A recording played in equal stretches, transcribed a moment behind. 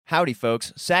Howdy,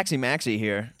 folks. Saxymaxy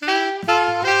here.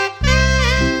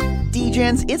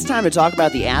 Degens, it's time to talk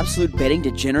about the Absolute Betting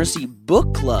Degeneracy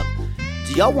Book Club.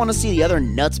 Do y'all want to see the other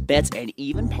nuts, bets, and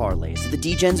even parlays that the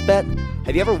Degens bet?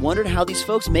 Have you ever wondered how these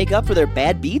folks make up for their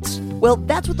bad beats? Well,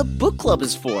 that's what the book club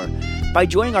is for. By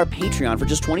joining our Patreon for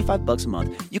just $25 a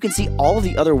month, you can see all of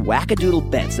the other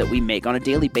wackadoodle bets that we make on a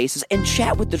daily basis and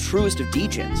chat with the truest of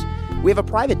Degens. We have a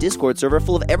private Discord server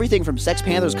full of everything from Sex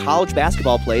Panthers college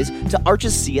basketball plays to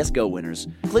Arch's CSGO winners.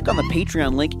 Click on the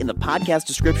Patreon link in the podcast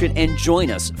description and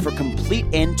join us for complete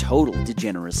and total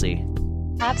degeneracy.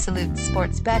 Absolute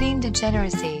sports betting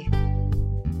degeneracy.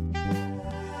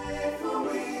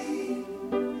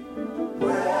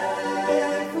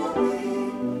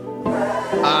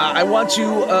 I want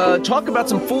to talk about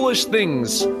some foolish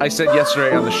things I said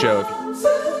yesterday on the show.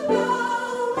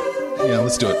 Yeah,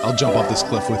 let's do it. I'll jump off this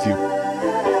cliff with you.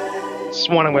 It's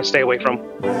one I'm going to stay away from.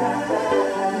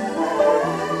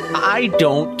 I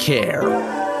don't care.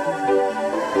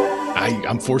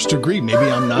 I'm forced to agree. Maybe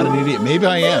I'm not an idiot. Maybe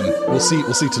I am. We'll see.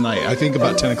 We'll see tonight. I think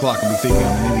about 10 o'clock I'll be thinking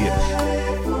I'm an idiot.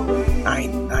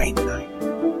 Nine.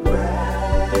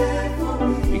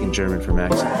 Speaking German for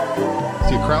Max.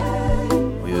 See a crowd?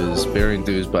 He was very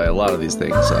enthused by a lot of these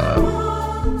things. I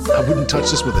wouldn't touch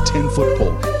this with a 10-foot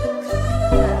pole.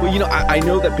 Well, you know, I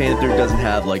know that Panther doesn't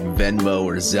have like Venmo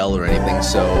or Zelle or anything,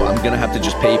 so I'm gonna have to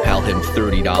just PayPal him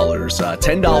 $30,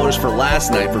 $10 for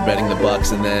last night for betting the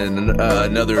Bucks, and then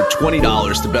another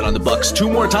 $20 to bet on the Bucks 2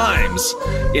 more times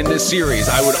in this series.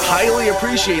 I would highly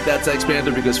appreciate that, Sex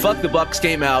Panther, because fuck the Bucks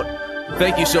came out.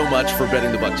 Thank you so much for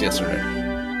betting the Bucks yesterday.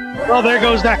 Well, there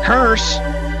goes that curse.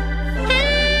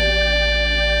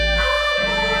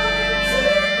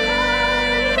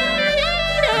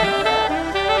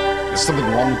 Is something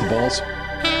wrong with the balls?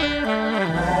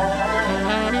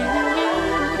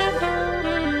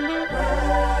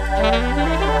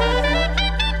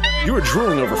 You were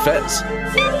drooling over Fez.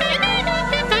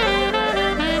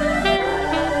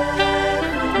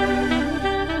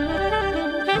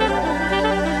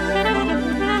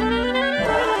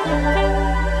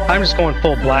 I'm just going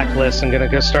full blacklist and going to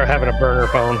go start having a burner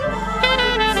phone.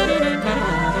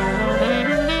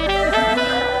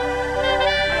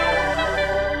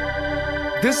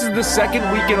 This is the second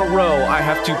week in a row I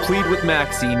have to plead with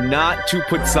Maxie not to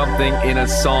put something in a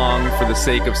song for the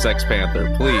sake of Sex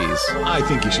Panther. Please. I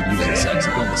think you should use it, Sexy.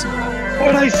 Don't listen to that.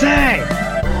 What'd I say?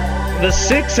 The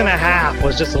 6.5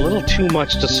 was just a little too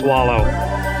much to swallow.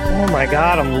 Oh my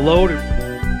God, I'm loaded.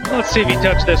 Let's see if you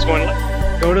touch this one.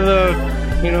 Go to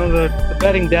the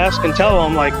betting desk and tell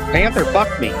them, like, Panther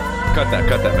fucked me. Cut that,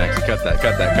 Maxie. Cut that.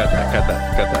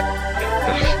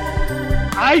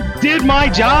 I did my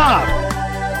job.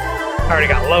 I already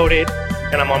got loaded,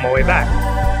 and I'm on my way back.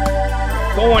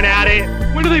 Going at it.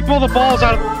 When do they pull the balls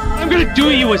out? I'm going to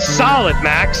do you a solid,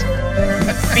 Max.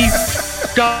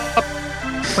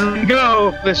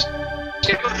 Go. This.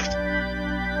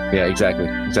 Yeah, exactly,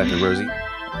 Rosie.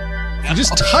 If you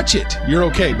just touch it, you're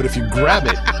okay. But if you grab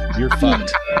it, you're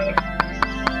fucked.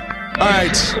 All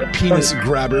right, penis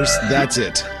grabbers, that's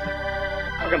it.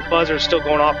 Fucking buzzer's still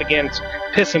going off again. It's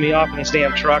pissing me off in this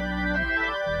damn truck.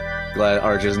 Glad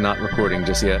Arj is not recording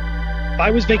just yet. If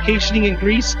I was vacationing in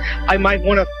Greece, I might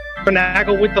want to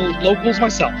finagle with the locals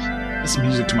myself. That's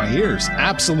music to my ears.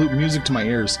 Absolute music to my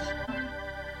ears.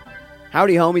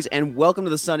 Howdy, homies, and welcome to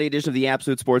the Sunday edition of the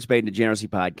Absolute Sports Betting Degeneracy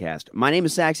Podcast. My name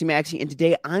is Saxymaxy, and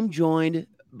today I'm joined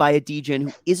by a degen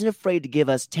who isn't afraid to give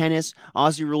us tennis,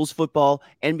 Aussie rules football,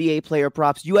 NBA player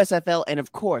props, USFL, and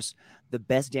of course, the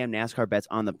best damn NASCAR bets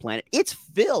on the planet. It's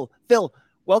Phil. Phil,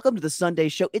 welcome to the Sunday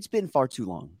show. It's been far too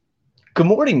long. Good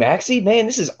morning, Maxie. Man,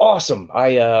 this is awesome.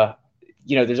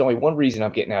 There's only one reason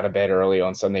I'm getting out of bed early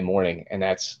on Sunday morning, and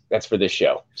that's for this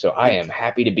show. So I am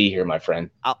happy to be here, my friend.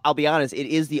 I'll be honest, it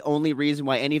is the only reason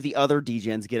why any of the other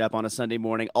degens get up on a Sunday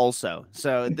morning also.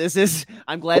 So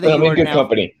I'm glad that I'm in good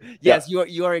company. Yes, yeah.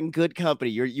 You are in good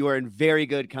company. You are in very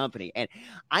good company. And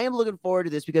I am looking forward to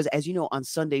this because, as you know, on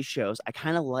Sunday shows, I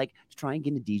kind of like to try and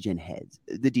get into the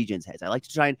degens' heads. I like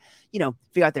to try and,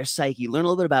 figure out their psyche, learn a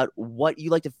little bit about what you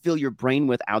like to fill your brain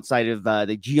with outside of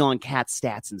the Gion Cat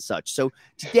stats and such. So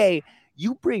today,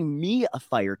 you bring me a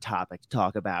fire topic to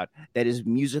talk about that is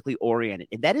musically oriented,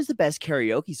 and that is the best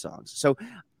karaoke songs. So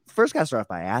first, got to start off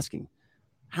by asking,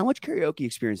 how much karaoke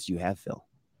experience do you have, Phil?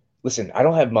 Listen, I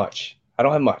don't have much,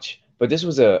 but this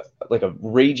was a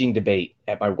raging debate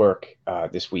at my work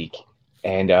this week.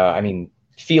 And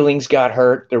feelings got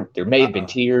hurt. There may have been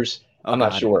tears. I'm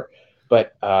not sure.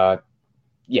 But I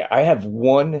have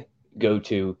one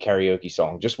go-to karaoke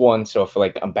song, just one. So if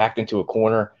I'm backed into a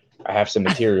corner, I have some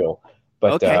material.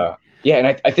 But okay. Yeah,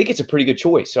 and I think it's a pretty good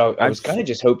choice. So I was kind of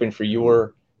just hoping for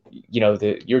your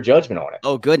judgment on it.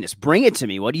 Oh goodness, bring it to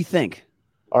me. What do you think?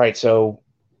 All right, so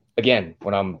again,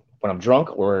 when I'm drunk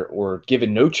or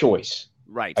given no choice,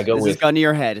 Right. I go this with is gun to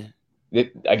your head.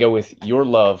 I go with Your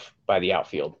Love by The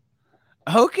Outfield.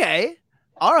 Okay.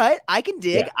 All right. I can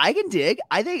dig. Yeah. I can dig.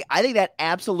 I think that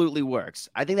absolutely works.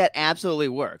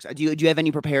 Do you have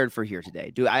any prepared for here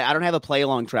today? I don't have a play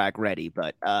along track ready,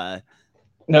 but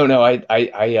No,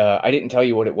 I didn't tell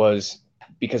you what it was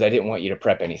because I didn't want you to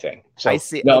prep anything. So I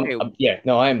see. No, Okay.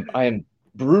 I am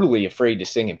brutally afraid to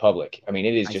sing in public. I mean,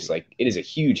 it is just like it is a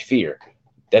huge fear.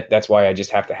 That's why I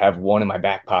just have to have one in my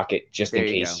back pocket just in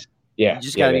case. Yeah, you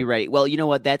just got to be ready. Well, you know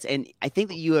what? And I think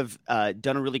that you have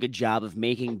done a really good job of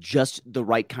making just the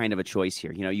right kind of a choice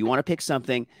here. You know, you want to pick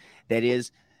something that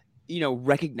is,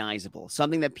 recognizable,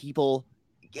 something that people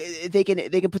they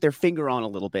can put their finger on a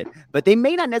little bit, but they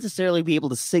may not necessarily be able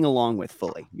to sing along with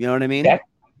fully. You know what I mean?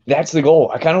 That's the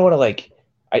goal. I kind of want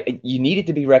to you need it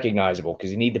to be recognizable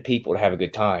because you need the people to have a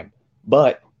good time,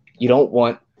 but you don't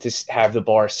want to have the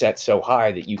bar set so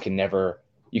high that you can never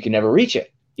reach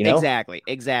it. Exactly.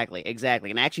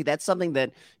 And actually, that's something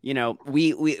that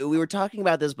we were talking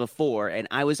about this before, and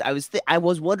I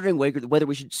was wondering whether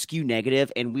we should skew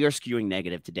negative, and we are skewing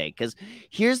negative today because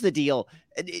here's the deal: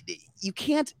 you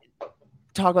can't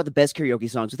talk about the best karaoke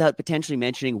songs without potentially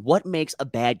mentioning what makes a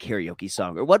bad karaoke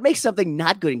song or what makes something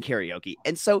not good in karaoke.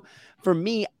 And so, for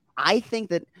me, I think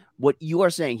that what you are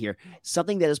saying here,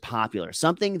 something that is popular,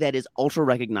 something that is ultra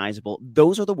recognizable,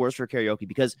 those are the worst for karaoke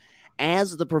because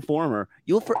as the performer,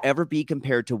 you'll forever be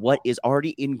compared to what is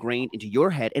already ingrained into your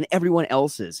head and everyone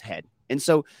else's head. And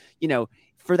so,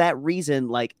 for that reason,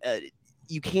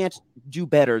 you can't do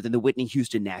better than the Whitney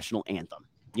Houston national anthem.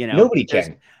 Nobody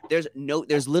can. There's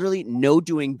literally no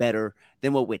doing better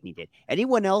than what Whitney did.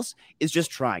 Anyone else is just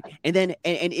trying. And then,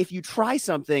 and if you try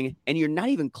something and you're not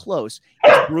even close,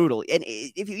 it's brutal. And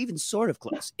if you're even sort of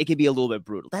close, it can be a little bit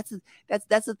brutal. That's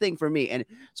the thing for me. And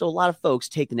so a lot of folks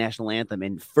take the national anthem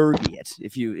and Fergie it,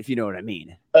 if you know what I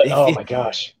mean. Oh my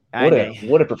gosh.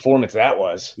 What a performance that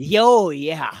was. Oh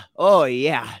yeah.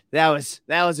 That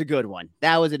was a good one.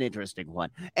 That was an interesting one.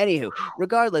 Anywho,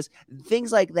 regardless,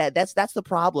 things like that, that's the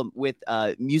problem with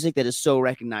music that is so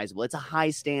recognizable. It's a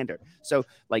high standard. So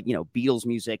Beatles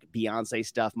music, Beyonce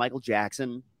stuff, Michael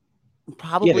Jackson,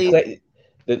 probably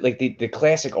the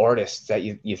classic artists that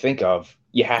you think of,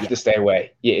 you have to stay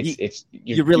away. Yeah,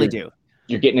 you really do.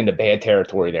 You're getting into bad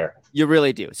territory there. You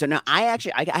really do. So now I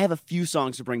have a few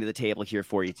songs to bring to the table here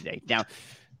for you today. Now,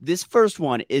 this first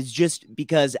one is just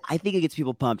because I think it gets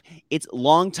people pumped. It's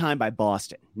Long Time by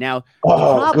Boston. Now, the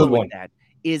problem with that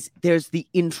is there's the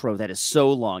intro that is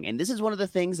so long. And this is one of the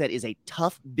things that is a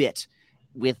tough bit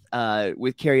with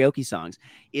karaoke songs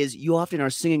is you often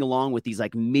are singing along with these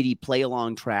like MIDI play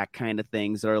along track kind of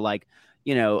things that are like,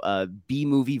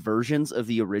 B-movie versions of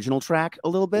the original track a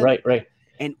little bit. Right.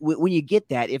 And when you get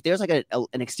that, if there's like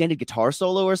an extended guitar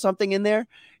solo or something in there,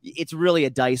 it's really a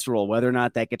dice roll whether or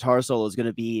not that guitar solo is going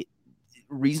to be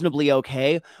reasonably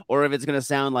okay, or if it's going to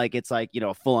sound like it's like,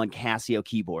 a full-on Casio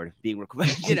keyboard being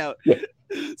recorded,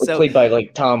 So played by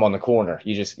like Tom on the corner.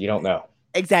 You don't know.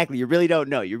 Exactly. You really don't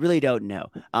know.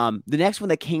 The next one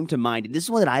that came to mind, and this is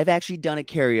one that I've actually done at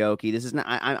karaoke. This is not,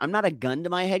 I'm not a gun to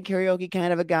my head karaoke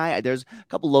kind of a guy. There's a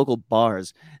couple local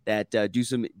bars that do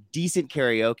some decent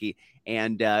karaoke.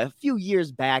 And a few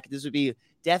years back, this would be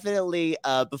definitely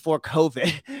before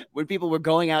COVID, when people were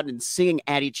going out and singing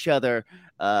at each other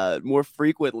more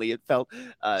frequently. It felt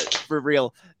for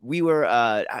real. We were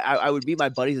I would meet my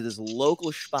buddies at this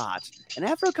local spot, and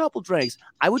after a couple drinks,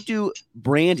 I would do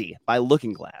Brandy by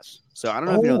Looking Glass. So I don't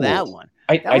know if you know that one.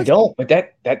 I don't, but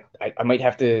I might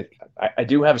have to. I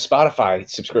do have a Spotify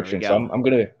subscription, so I'm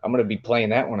gonna be playing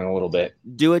that one in a little bit.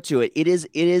 Do it to it. It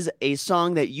is a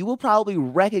song that you will probably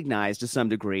recognize to some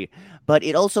degree, but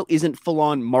it also isn't full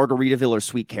on Margaritaville or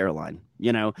Sweet Caroline,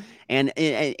 And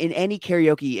in any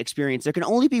karaoke experience, there can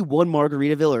only be one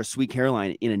Margaritaville or Sweet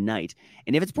Caroline in a night,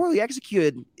 and if it's poorly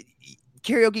executed,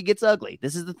 karaoke gets ugly.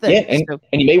 This is the thing. Yeah,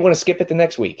 and you may want to skip it the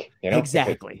next week.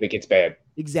 Exactly. If it gets bad.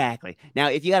 Exactly. Now,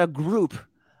 if you got a group,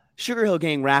 Sugar Hill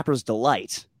Gang Rapper's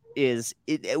Delight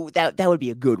that would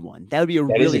be a good one. That would be a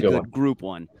really good group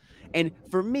one. And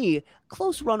for me,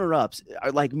 close runner-ups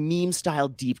are like meme-style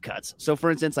deep cuts. So, for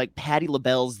instance, like Patti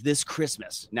LaBelle's This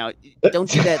Christmas. Now, don't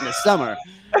do that in the summer.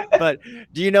 But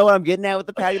do you know what I'm getting at with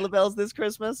the Patti LaBelle's This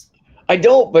Christmas? I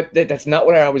don't, but that's not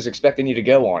what I was expecting you to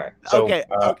go on it. So,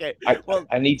 okay.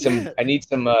 I need some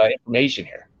information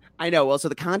here. I know. Well, so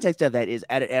the context of that is,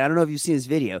 and I don't know if you've seen this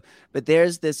video, but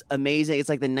there's this amazing, it's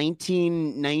like the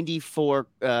 1994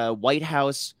 White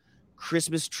House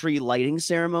Christmas tree lighting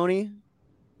ceremony.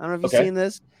 I don't know if you've Okay. seen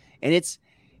this, and it's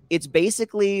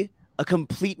basically a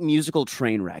complete musical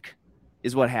train wreck.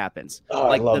 Is what happens. Oh,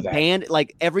 Like I love the that. band,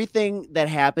 like everything that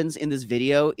happens in this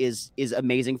video is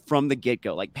amazing from the get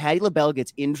go. Like Patti LaBelle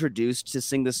gets introduced to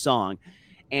sing the song,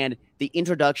 and the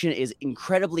introduction is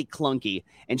incredibly clunky,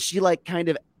 and she like kind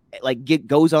of like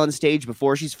goes on stage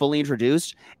before she's fully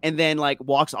introduced, and then like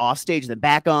walks off stage, then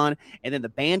back on, and then the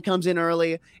band comes in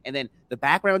early, and then the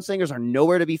background singers are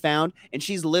nowhere to be found, and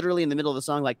she's literally in the middle of the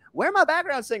song like, where are my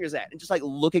background singers at? And just like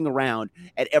looking around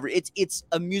at it's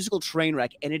a musical train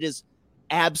wreck, and it is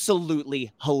absolutely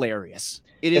hilarious.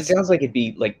 It sounds like it'd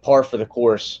be like par for the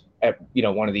course at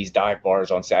one of these dive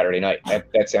bars on Saturday night.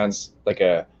 That sounds like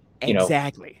a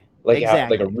exactly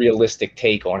like a realistic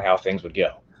take on how things would go.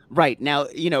 Right. Now,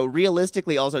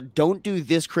 realistically also don't do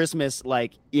this Christmas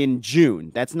like in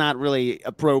June. That's not really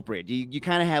appropriate. You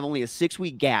kind of have only a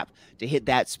 6-week gap to hit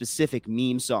that specific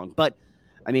meme song. But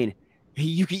I mean,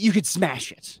 you could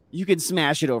smash it. You can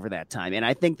smash it over that time. And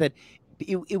I think that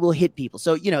it will hit people.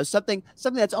 So, something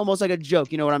that's almost like a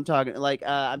joke. You know what I'm talking like?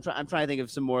 I'm trying to think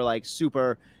of some more like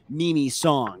super meme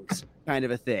songs kind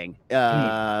of a thing.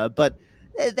 But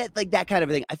that kind of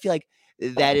a thing. I feel like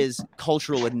that is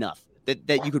cultural enough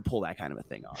that you could pull that kind of a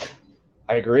thing off.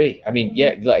 I agree. I mean,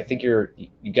 yeah, I think you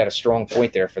got a strong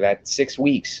point there for that 6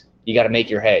 weeks. You got to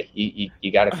make your hay.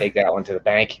 You got to take that one to the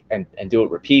bank and do it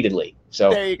repeatately. So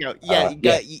there you go.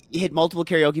 Yeah, you hit multiple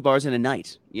karaoke bars in a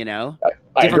night.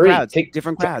 I different agree. crowds,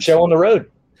 different crowds. Show on the road.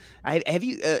 Have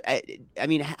you? I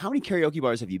mean, how many karaoke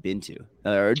bars have you been to?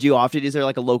 Or do you often? Is there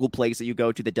like a local place that you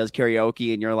go to that does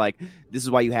karaoke, and you're like, this is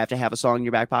why you have to have a song in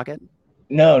your back pocket?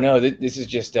 No. This is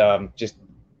just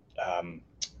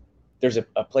there's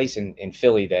a place in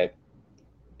Philly that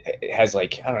has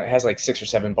like, I don't know, it has like 6 or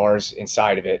 7 bars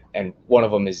inside of it, and one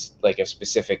of them is like a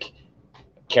specific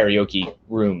karaoke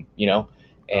room,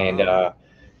 and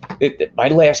my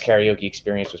last karaoke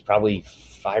experience was probably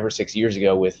 5 or 6 years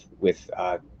ago with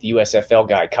the USFL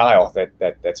guy Kyle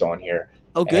that's on here.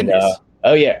 Oh goodness.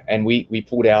 And we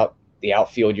pulled out the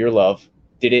Outfield Your Love,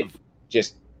 did it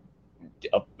just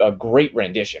a great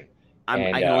rendition. I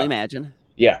can only imagine.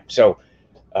 Yeah, so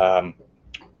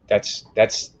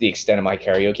that's the extent of my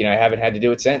karaoke, and I haven't had to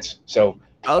do it since. So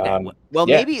okay, well,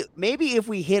 yeah. maybe if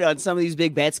we hit on some of these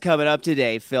big bets coming up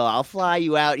today, Phil, I'll fly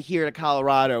you out here to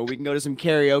Colorado. We can go to some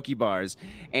karaoke bars,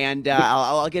 and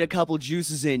I'll get a couple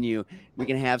juices in you. We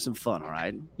can have some fun, all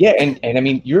right? Yeah, and I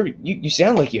mean, you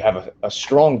sound like you have a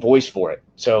strong voice for it.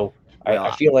 So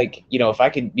I feel like if I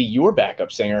could be your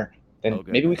backup singer, then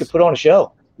maybe we could put on a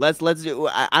show. Let's do.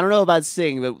 I don't know about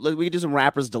singing, but we can do some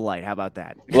Rapper's Delight. How about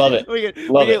that? Love it. we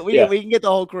can get the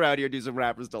whole crowd here, do some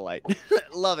Rapper's Delight.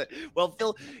 Love it. Well,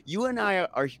 Phil, you and I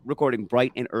are recording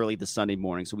bright and early this Sunday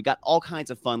morning, so we got all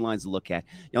kinds of fun lines to look at.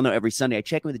 Y'all know every Sunday I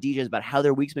check in with the DJs about how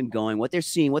their week's been going, what they're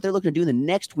seeing, what they're looking to do in the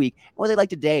next week, and what they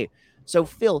like today. So,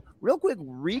 Phil, real quick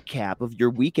recap of your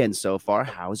weekend so far.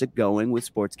 How's it going with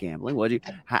sports gambling?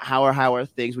 How are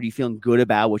things? What are you feeling good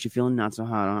about? What you feeling not so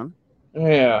hot on?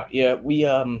 Yeah. We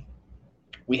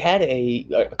had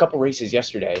a couple races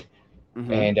yesterday,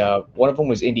 and one of them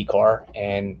was IndyCar,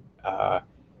 and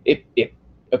it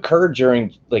occurred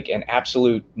during like an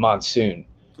absolute monsoon.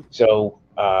 So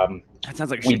that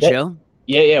sounds like a shit show.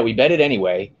 Yeah, we bet it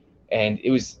anyway, and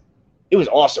it was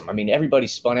awesome. I mean, everybody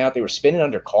spun out. They were spinning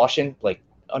under caution, like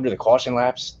under the caution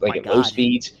laps, like at low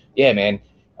speeds. Yeah, man.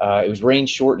 It was rain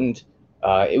shortened.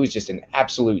 It was just an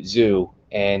absolute zoo,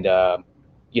 and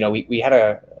we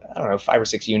had 5 or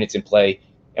 6 units in play,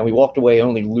 and we walked away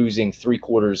only losing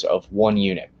 3/4 of 1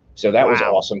 unit. So that was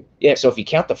awesome. Yeah. So if you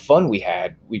count the fun we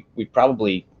had, we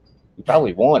probably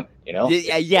won.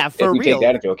 Yeah, for if we real. take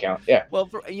that into account. Yeah. Well,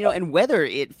 and weather,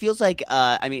 it feels like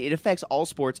it affects all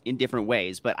sports in different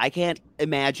ways, but I can't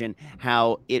imagine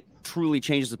how it truly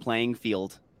changes the playing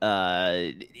field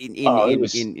in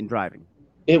driving.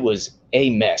 It was a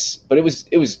mess, but it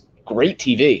was great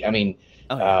TV. I mean,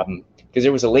 because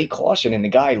there was a late caution, and the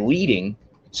guy leading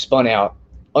spun out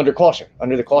under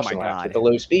the caution laps at the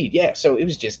low speed. Yeah, so it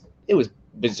was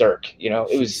berserk.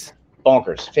 It was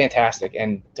bonkers, fantastic,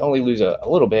 and to only lose a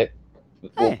little bit,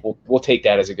 we'll take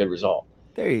that as a good result.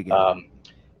 There you go.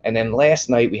 And then last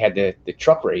night we had the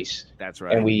truck race. That's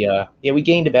right. And we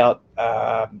gained about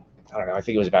I don't know, I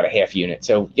think it was about a half unit.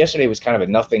 So yesterday was kind of a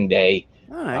nothing day.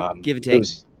 All right, give and take.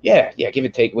 Give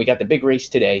and take. We got the big race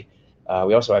today.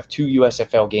 We also have 2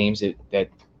 USFL games that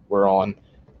we're on,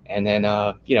 and then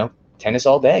tennis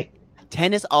all day.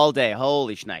 Tennis all day.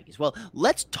 Holy shnikes. Well,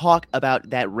 let's talk about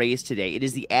that race today. It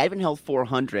is the Advent Health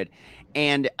 400,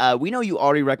 And we know you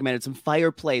already recommended some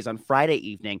fire plays on Friday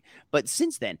evening, but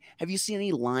since then, have you seen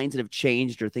any lines that have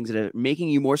changed or things that are making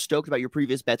you more stoked about your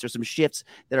previous bets, or some shifts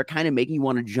that are kind of making you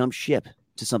want to jump ship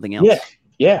to something else?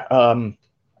 Yeah.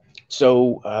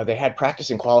 So they had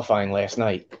practice and qualifying last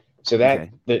night. So that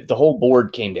the whole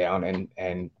board came down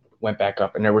and went back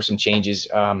up, and there were some changes.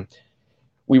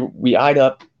 We eyed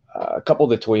up a couple of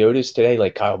the Toyotas today,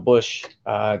 like Kyle Busch,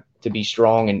 to be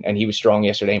strong, and he was strong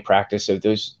yesterday in practice. So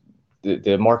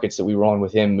the markets that we were on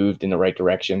with him moved in the right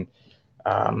direction.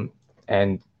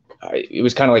 It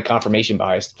was kind of like confirmation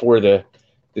bias. For the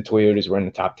Toyotas were in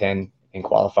the top 10 in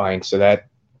qualifying. So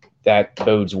that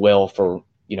bodes well for,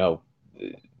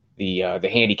 the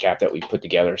handicap that we put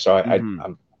together. So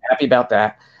I'm happy about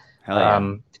that. Hell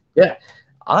yeah. Yeah.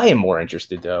 I am more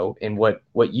interested though in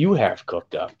what you have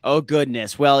cooked up. Oh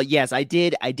goodness. Well, yes, I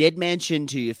did mention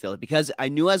to you, Philip, because I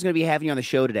knew I was going to be having you on the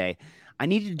show today. I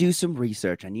needed to do some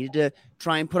research. I needed to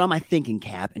try and put on my thinking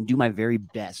cap and do my very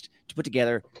best to put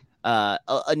together a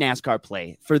NASCAR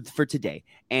play for today.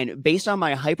 And based on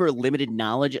my hyper limited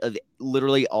knowledge of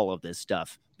literally all of this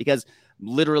stuff, because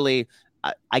literally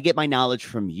I get my knowledge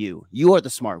from you. You are the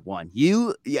smart one.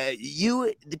 You,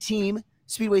 the team,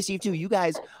 Speedway Steve 2, you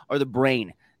guys are the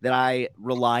brain that I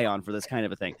rely on for this kind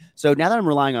of a thing. So now that I'm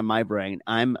relying on my brain,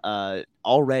 I'm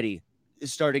already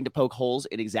starting to poke holes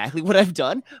in exactly what I've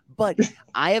done. But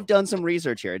I have done some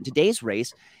research here. In today's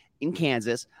race in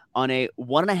Kansas on a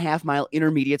 1.5 mile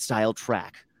intermediate style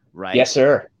track, right? Yes,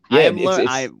 sir. Yeah,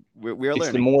 we're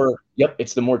learning.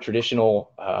 It's the more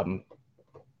traditional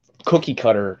cookie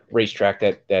cutter racetrack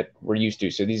that we're used to.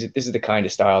 So this is the kind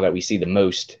of style that we see the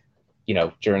most,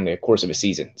 during the course of a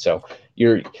season. So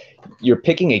you're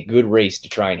picking a good race to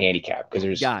try and handicap, because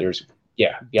there's data.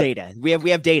 We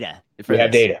have data. We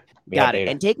have data. Got it.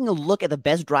 And taking a look at the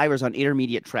best drivers on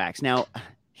intermediate tracks. Now,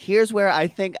 here's where I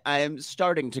think I'm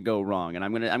starting to go wrong, and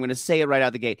I'm gonna say it right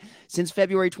out the gate. Since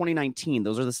February 2019,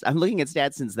 I'm looking at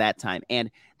stats since that time, and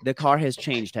the car has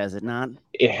changed, has it not?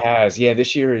 It has. Yeah,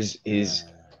 this year is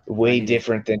way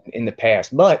different than in the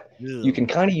past, but you can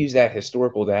kind of use that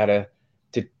historical data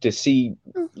to see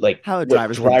like how a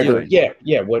driver's doing.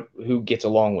 Who gets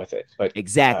along with it. But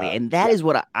exactly, and that is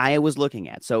what I was looking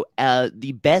at. So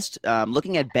the best,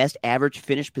 looking at best average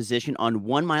finish position on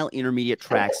 1 mile intermediate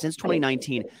tracks since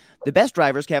 2019, the best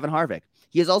driver is Kevin Harvick.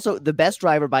 He is also the best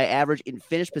driver by average in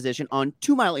finish position on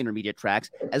 2 mile intermediate tracks,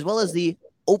 as well as the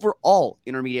overall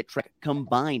intermediate track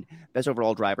combined best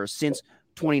overall driver since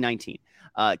 2019.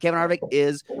 Kevin Harvick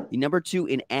is the number 2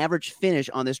 in average finish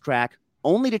on this track,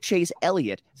 only to chase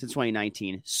Elliott since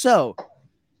 2019. So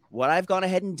what I've gone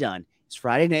ahead and done is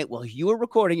Friday night, while you were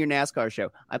recording your NASCAR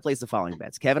show, I placed the following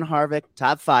bets. Kevin Harvick,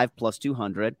 top 5 plus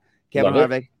 200. Kevin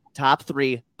Harvick, top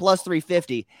 3 plus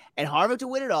 350. And Harvick to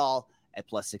win it all at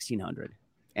plus 1,600.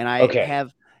 And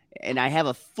I have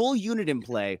a full unit in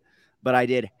play, but I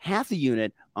did half the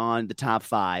unit on the top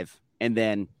 5. And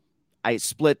then I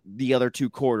split the other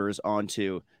 2 quarters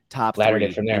onto top 3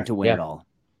 and to win it all.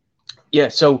 Yeah.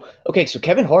 So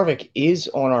Kevin Harvick is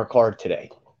on our card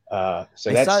today.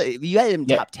 You had him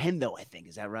top 10 though, I think.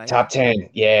 Is that right? Top 10.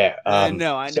 Yeah. I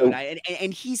know.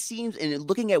 And he seems, and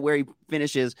looking at where he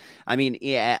finishes, I mean,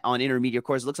 on intermediate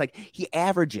course, it looks like he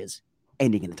averages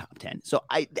ending in the top 10. So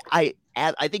I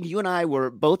think you and I were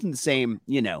both in the same,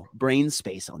 brain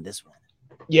space on this one.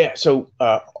 Yeah. So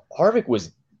Harvick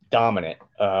was dominant.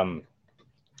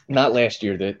 Not last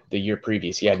year, the year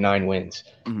previous. He had 9 wins.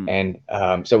 Mm-hmm. And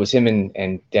so it was him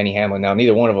and Denny Hamlin. Now,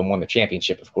 neither one of them won the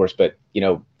championship, of course, but,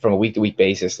 from a week-to-week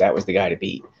basis, that was the guy to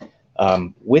beat.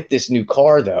 With this new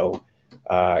car, though,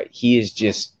 he is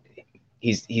just –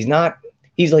 he's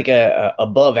like a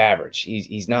above average.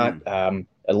 He's not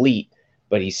elite,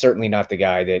 but he's certainly not the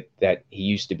guy that he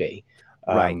used to be.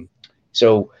 Right.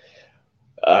 So –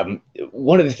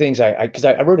 one of the things because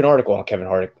I wrote an article on Kevin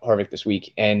Harvick this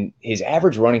week, and his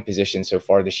average running position so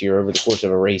far this year over the course of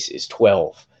a race is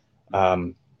 12.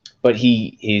 But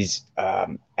his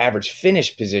average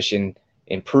finish position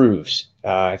improves,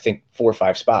 I think 4 or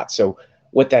 5 spots. So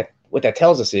what that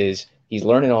tells us is he's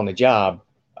learning on the job,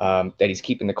 that he's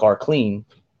keeping the car clean,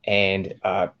 and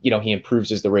he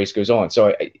improves as the race goes on.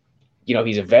 So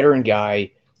he's a veteran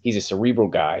guy, he's a cerebral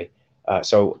guy.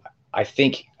 So I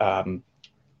think I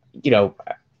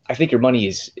think your money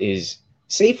is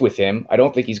safe with him. I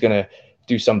don't think he's going to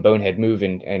do some bonehead move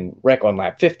and wreck on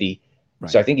lap 50.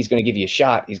 Right. So I think he's going to give you a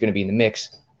shot. He's going to be in the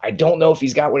mix. I don't know if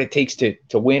he's got what it takes to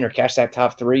win or catch that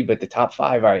top 3, but the top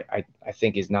 5 I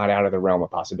think is not out of the realm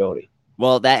of possibility.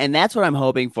 Well, that's what I'm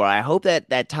hoping for. I hope that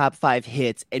that top five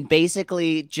hits and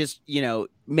basically just,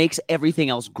 makes everything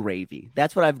else gravy.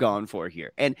 That's what I've gone for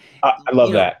here. And I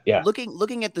love that. Yeah.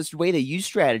 looking at this way that you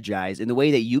strategize and the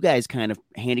way that you guys kind of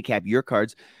handicap your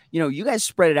cards, you guys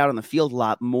spread it out on the field a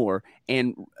lot more.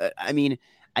 And I mean,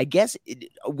 I guess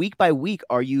week by week,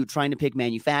 are you trying to pick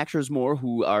manufacturers more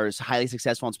who are highly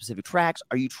successful on specific tracks?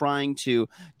 Are you trying to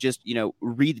just,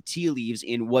 read the tea leaves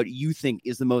in what you think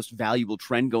is the most valuable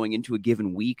trend going into a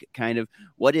given week? Kind of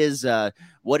what is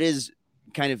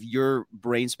kind of your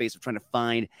brain space of trying to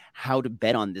find how to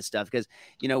bet on this stuff? Because,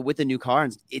 with the new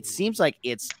cars, it seems like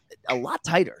it's a lot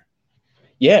tighter.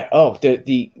 Yeah. Oh,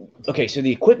 okay. So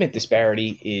the equipment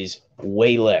disparity is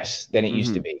way less than it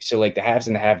used to be. So like the haves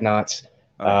and the have-nots,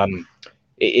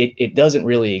 it doesn't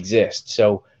really exist.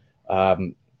 So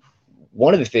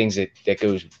one of the things that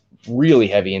goes really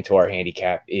heavy into our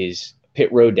handicap is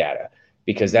pit road data,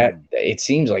 because it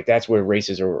seems like that's where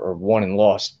races are won and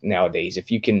lost nowadays. If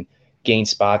you can gain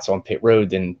spots on pit road,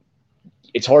 then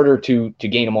it's harder to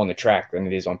gain them on the track than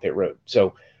it is on pit road.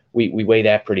 So we weigh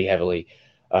that pretty heavily.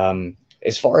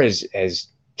 As far as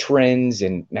trends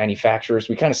and manufacturers,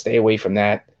 we kind of stay away from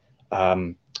that.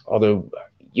 Although,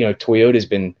 Toyota's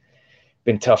been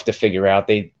tough to figure out.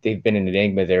 They've been an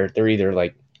enigma. They're either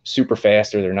like super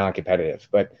fast or they're non-competitive.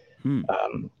 But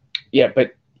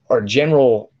but our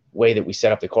general way that we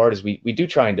set up the card is we do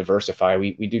try and diversify.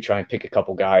 We do try and pick a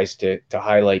couple guys to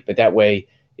highlight, but that way,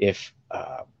 if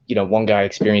one guy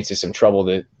experiences some trouble,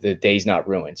 the day's not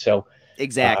ruined. So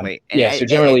exactly. So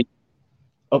generally.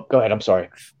 Oh, go ahead. I'm sorry.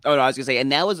 Oh, no, I was going to say, and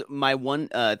that was my one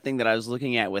thing that I was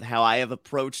looking at with how I have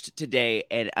approached today.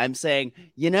 And I'm saying,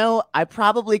 I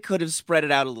probably could have spread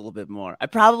it out a little bit more. I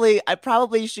probably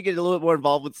should get a little bit more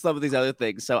involved with some of these other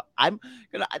things. So I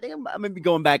think I'm going to be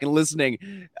going back and listening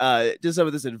to some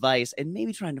of this advice and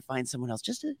maybe trying to find someone else.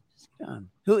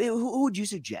 Who would you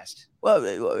suggest?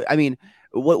 Well, I mean,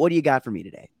 what do you got for me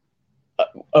today?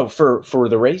 For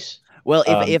the race? Well,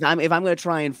 if I'm going to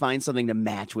try and find something to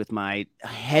match with my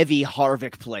heavy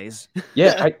Harvick plays,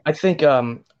 I think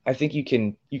you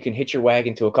can hitch your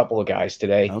wagon to a couple of guys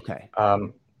today. Okay.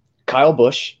 Kyle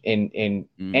Busch in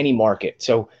any market.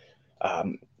 So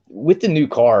with the new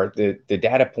car, the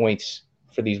data points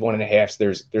for these 1.5s,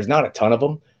 there's not a ton of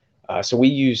them. So we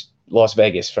used Las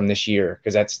Vegas from this year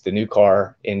because that's the new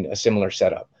car in a similar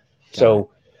setup. So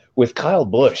with Kyle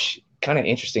Busch, kind of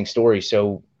interesting story.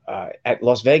 So at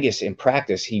Las Vegas in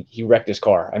practice, he wrecked his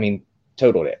car. I mean,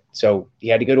 totaled it. So he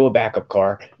had to go to a backup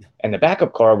car, and the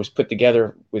backup car was put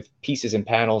together with pieces and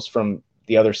panels from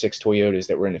the other 6 Toyotas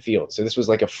that were in the field. So this was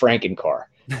like a Franken car.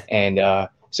 And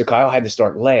so Kyle had to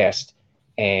start last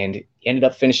and ended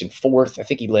up finishing 4th. I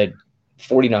think he led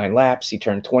 49 laps. He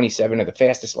turned 27 of the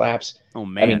fastest laps. Oh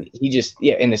man. I mean, he just,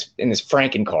 in this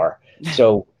Franken car.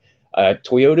 So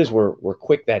Toyotas were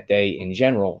quick that day in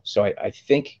general. So I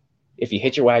think if you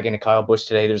hit your wagon to Kyle Busch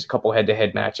today, there's a couple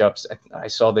head-to-head matchups. I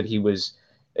saw that he was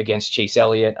against Chase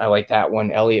Elliott. I like that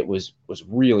one. Elliott was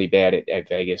really bad at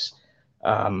Vegas.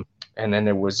 And then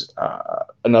there was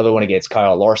another one against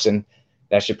Kyle Larson.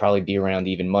 That should probably be around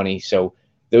even money. So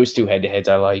those 2 head-to-heads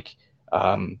I like.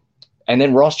 And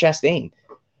then Ross Chastain.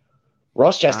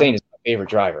 Ross Chastain is my favorite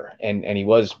driver, and he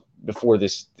was before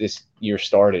this year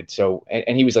started. So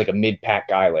and he was like a mid-pack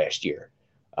guy last year.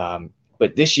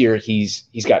 But this year he's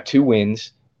got 2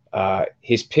 wins.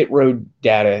 His pit road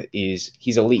data is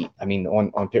he's elite. I mean,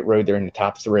 on pit road they're in the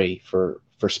top 3 for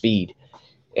speed,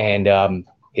 and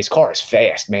his car is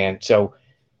fast, man. So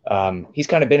he's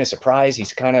kind of been a surprise.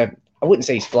 He's kind of, I wouldn't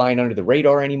say he's flying under the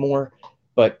radar anymore,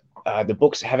 but the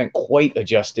books haven't quite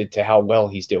adjusted to how well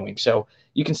he's doing. So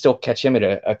you can still catch him at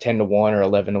a 10-1 or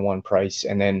 11-1 price,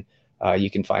 and then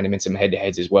you can find him in some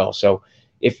head-to-heads as well. So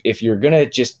if you're gonna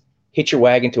just hit your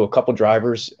wagon to a couple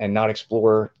drivers and not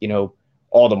explore,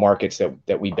 all the markets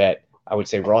that we bet, I would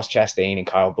say Ross Chastain and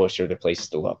Kyle Busch are the places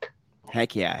to look.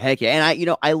 Heck yeah.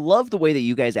 And I love the way that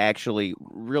you guys actually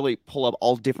really pull up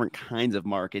all different kinds of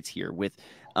markets here with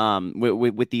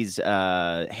these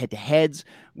head-to-heads,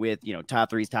 with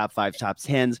top 3s, top 5s, top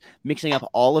 10s, mixing up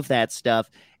all of that stuff.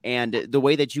 And the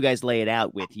way that you guys lay it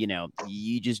out with,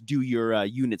 you just do your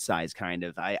unit size kind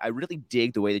of. I really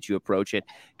dig the way that you approach it,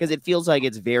 because it feels like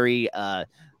it's very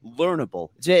learnable.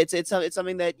 It's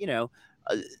something that,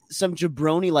 some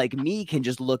jabroni like me can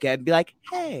just look at and be like,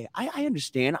 hey, I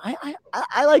understand.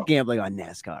 I like gambling on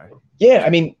NASCAR. Yeah,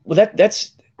 I mean, well,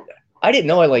 that's I didn't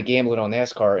know I like gambling on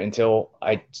NASCAR until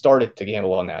I started to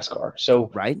gamble on NASCAR.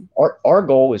 So right, our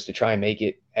goal is to try and make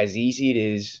it as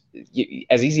easy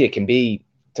it can be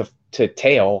to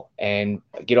tail and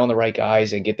get on the right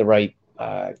guys and get the right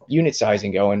unit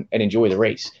sizing going and enjoy the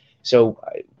race. So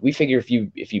we figure if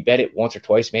you bet it once or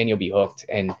twice, man, you'll be hooked.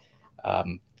 And I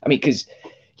mean, because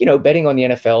betting on the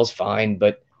NFL is fine,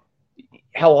 but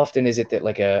how often is it that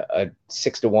like a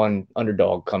 6-1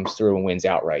 underdog comes through and wins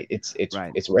outright? It's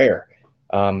Right. it's rare.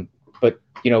 But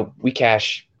we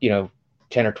cash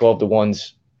 10 or 12 to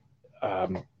ones,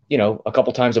 a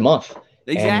couple times a month.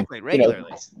 Exactly, And,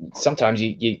 regularly. Sometimes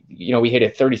we hit a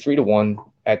 33 to 1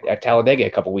 at Talladega a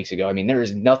couple weeks ago. I mean, there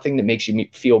is nothing that makes you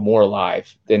feel more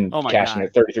alive than Oh my cashing God.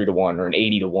 a 33 to 1 or an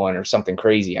 80 to 1 or something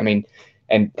crazy. I mean,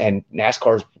 and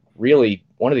NASCAR is really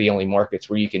one of the only markets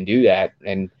where you can do that.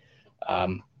 And I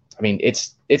mean,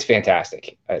 it's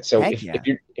fantastic. So Heck if yeah.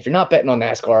 you're not betting on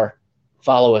NASCAR,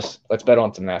 follow us. Let's bet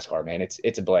on some NASCAR, man.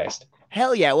 It's a blast.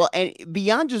 Hell yeah. Well, and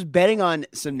beyond just betting on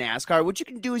some NASCAR, what you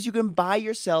can do is you can buy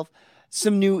yourself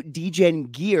some new Degen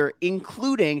gear,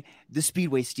 including the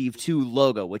Speedway Steve 2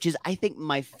 logo, which is, I think,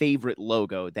 my favorite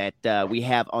logo that we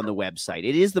have on the website.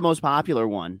 It is the most popular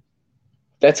one.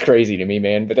 That's crazy to me,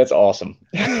 man, but that's awesome.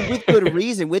 I mean, with good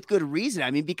reason. With good reason.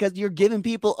 I mean, because you're giving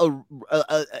people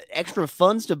a extra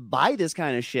funds to buy this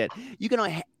kind of shit. You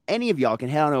can, any of y'all can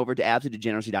head on over to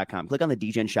absolutedegeneracy.com, click on the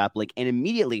Degen shop link, and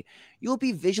immediately you'll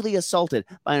be visually assaulted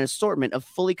by an assortment of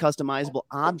fully customizable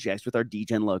objects with our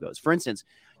Degen logos. For instance,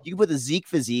 you can put the Zeke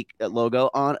Physique logo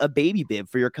on a baby bib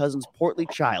for your cousin's portly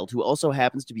child who also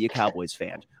happens to be a Cowboys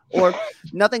fan. Or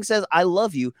nothing says I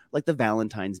love you like the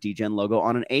Valentine's Degen logo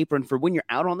on an apron for when you're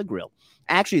out on the grill.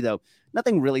 Actually, though,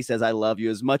 nothing really says I love you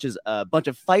as much as a bunch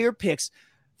of fire pics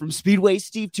from Speedway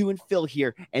Steve 2 and Phil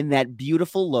here and that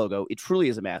beautiful logo. It truly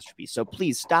is a masterpiece. So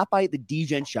please stop by the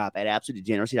Degen shop at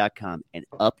absolutedegeneracy.com and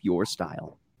up your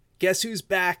style. Guess who's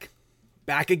back?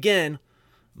 Back again.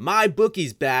 My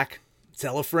bookie's back.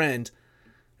 Tell a friend.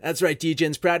 That's right,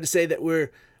 Degen's proud to say that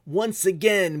we're once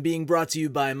again being brought to you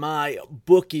by my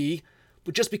bookie.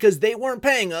 But just because they weren't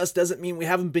paying us doesn't mean we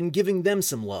haven't been giving them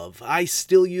some love. I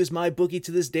still use my bookie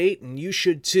to this date, and you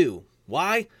should too.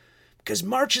 Why? Because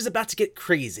March is about to get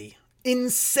crazy.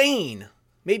 Insane.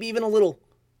 Maybe even a little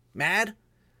mad.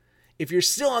 If you're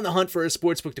still on the hunt for a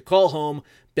sportsbook to call home,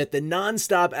 bet the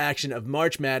non-stop action of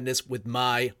March Madness with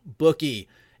my bookie.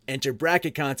 Enter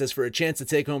bracket contests for a chance to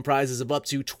take home prizes of up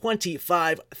to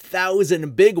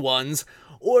 25,000 big ones,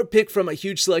 or pick from a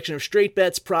huge selection of straight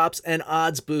bets, props, and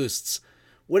odds boosts.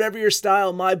 Whatever your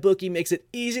style, MyBookie makes it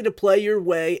easy to play your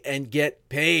way and get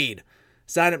paid.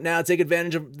 Sign up now, take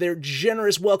advantage of their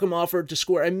generous welcome offer to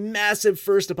score a massive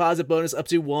first deposit bonus up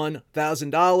to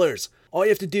 $1,000. All you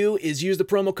have to do is use the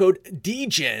promo code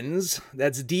DEGENS,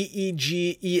 that's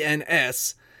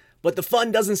DEGENS, but the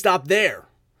fun doesn't stop there.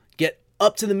 Get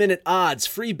up-to-the-minute odds,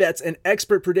 free bets, and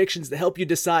expert predictions to help you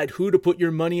decide who to put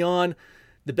your money on.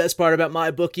 The best part about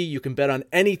MyBookie, you can bet on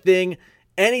anything,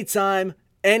 anytime,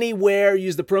 anywhere.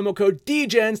 Use the promo code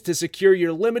DEGENS to secure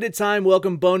your limited time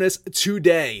welcome bonus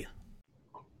today.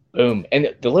 Boom.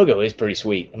 And the logo is pretty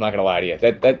sweet. I'm not going to lie to you.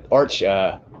 That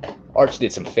Arch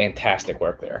did some fantastic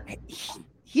work there.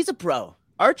 He's a pro.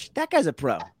 Arch, that guy's a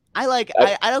pro. I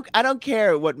don't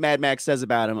care what Mad Max says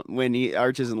about him when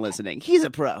Arch isn't listening. He's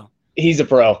a pro. He's a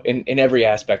pro in every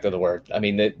aspect of the word. I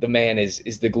mean, the man is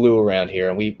the glue around here,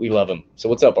 and we love him. So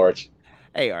what's up, Arch?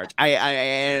 Hey, Arch. I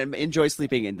enjoy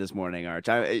sleeping in this morning, Arch.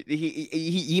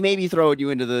 He may be throwing you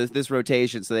into this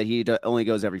rotation so that he only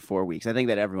goes every 4 weeks. I think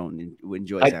that everyone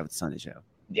enjoys that with the Sunday show.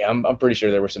 Yeah, I'm pretty sure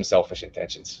there were some selfish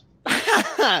intentions.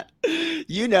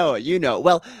 You know.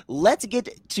 Well, let's get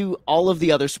to all of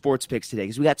the other sports picks today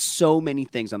because we got so many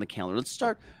things on the calendar. Let's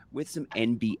start with some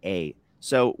NBA.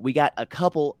 So we got a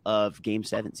couple of Game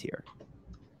 7s here.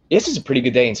 This is a pretty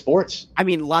good day in sports. I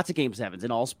mean, lots of Game 7s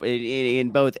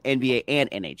in both NBA and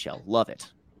NHL. Love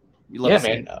it. Love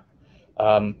it,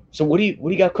 man. So what do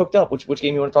you got cooked up? Which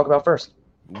game you want to talk about first?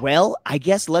 Well, I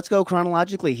guess let's go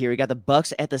chronologically here. We got the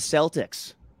Bucks at the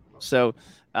Celtics. So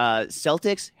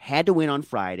Celtics had to win on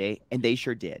Friday, and they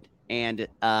sure did. And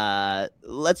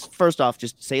let's first off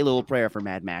just say a little prayer for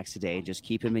Mad Max today. Just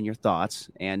keep him in your thoughts,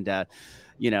 and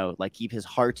keep his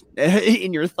heart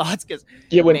in your thoughts. Because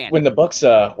when the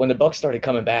Bucks started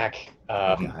coming back,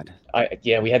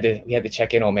 we had to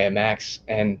check in on Mad Max,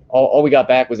 and all we got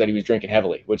back was that he was drinking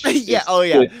heavily, which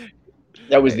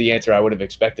that was the answer I would have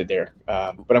expected there.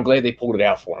 But I'm glad they pulled it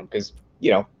out for him because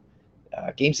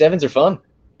Game 7s are fun.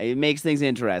 It makes things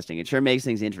interesting. It sure makes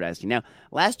things interesting. Now,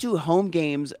 last two home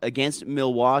games against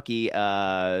Milwaukee,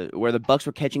 where the Bucks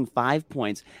were catching 5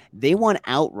 points, they won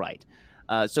outright.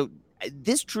 So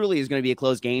this truly is going to be a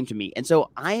close game to me. And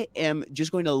so I am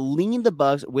just going to lean the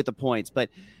Bucks with the points. But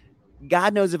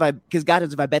God knows if I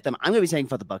bet them, I'm going to be saying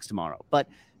for the Bucks tomorrow. But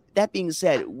that being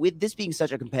said, with this being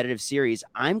such a competitive series,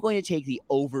 I'm going to take the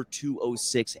over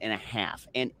 206.5.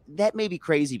 And that may be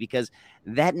crazy because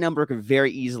that number could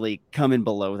very easily come in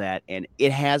below that. And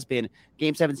it has been.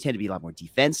 Game 7s tend to be a lot more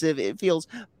defensive, it feels.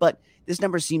 But this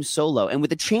number seems so low. And with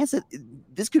the chance that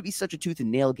this could be such a tooth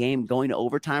and nail game going to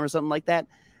overtime or something like that,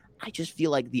 I just feel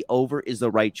like the over is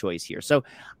the right choice here. So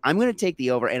I'm going to take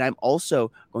the over, and I'm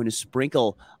also going to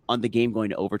sprinkle on the game going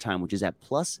to overtime, which is at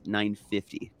plus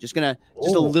 950. Just a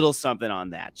little something on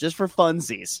that, just for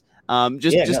funsies.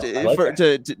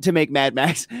 To make Mad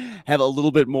Max have a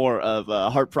little bit more of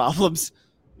heart problems.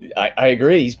 I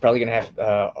agree. He's probably going to have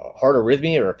heart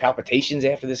arrhythmia or palpitations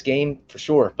after this game for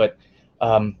sure. But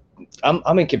I'm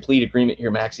in complete agreement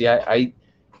here, Maxie. I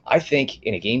think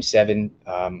in a game 7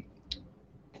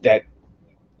 that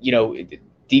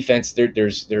defense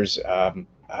there's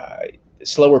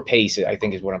slower pace, I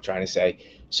think is what I'm trying to say.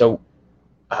 So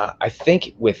I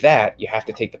think with that you have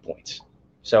to take the points.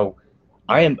 So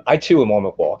I too am on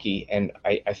Milwaukee, and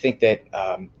I think that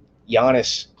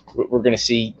Giannis, we're going to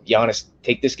see Giannis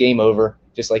take this game over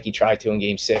just like he tried to in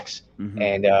game 6. Mm-hmm.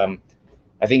 And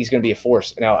I think he's going to be a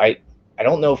force. Now I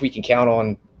don't know if we can count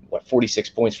on 46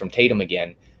 points from Tatum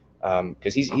again,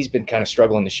 because he's been kind of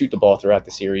struggling to shoot the ball throughout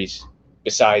the series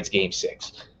besides game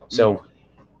 6. So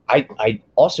I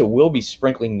also will be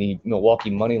sprinkling the Milwaukee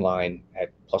money line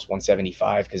at plus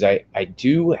 175 because I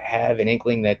do have an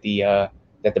inkling that the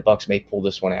Bucks may pull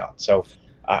this one out. So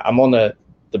I'm on the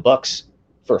Bucks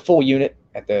for a full unit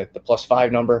at the plus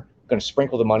 5 number. I'm going to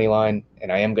sprinkle the money line,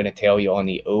 and I am going to tail you on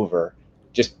the over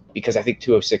just because I think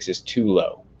 206 is too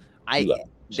low.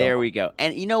 There we go.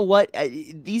 And you know what?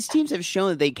 These teams have shown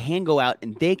that they can go out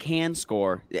and they can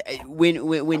score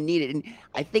when needed. And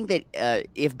I think that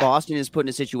if Boston is put in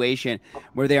a situation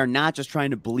where they are not just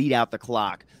trying to bleed out the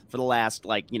clock for the last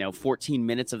 14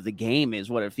 minutes of the game is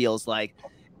what it feels like.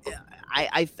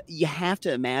 You have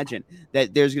to imagine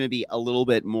that there's going to be a little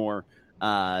bit more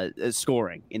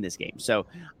scoring in this game. So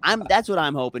that's what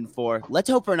I'm hoping for. Let's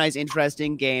hope for a nice,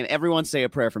 interesting game. Everyone say a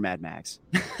prayer for Mad Max.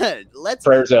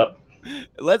 Prayers up.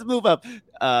 Let's move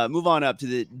on up to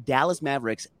the Dallas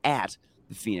Mavericks at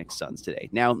the Phoenix Suns today.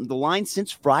 Now, the line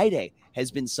since Friday has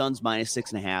been Suns minus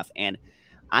 6.5, and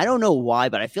I don't know why,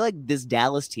 but I feel like this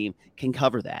Dallas team can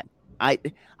cover that.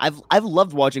 I've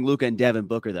loved watching Luka and Devin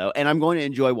Booker, though, and I'm going to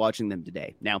enjoy watching them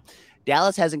today. Now,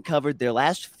 Dallas hasn't covered their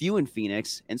last few in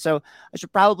Phoenix, and so I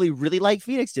should probably really like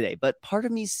Phoenix today. But part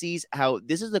of me sees how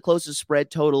this is the closest spread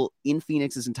total in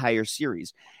Phoenix's entire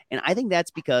series, and I think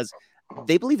that's because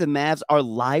they believe the Mavs are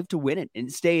live to win it and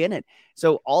stay in it.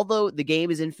 So although the game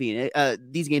is in Phoenix,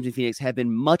 these games in Phoenix have been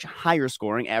much higher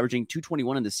scoring, averaging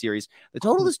 221 in the series. The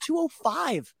total is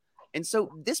 205. And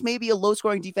so this may be a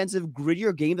low-scoring defensive,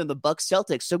 grittier game than the Bucks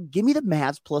Celtics. So give me the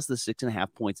Mavs plus the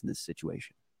 6.5 points in this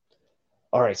situation.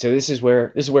 All right, so this is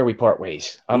where we part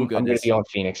ways. I'm going to be on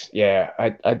Phoenix. Yeah,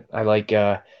 I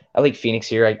like Phoenix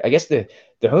here. I guess the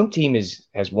home team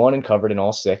has won and covered in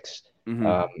all 6.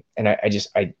 Mm-hmm.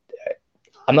 And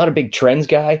I'm not a big trends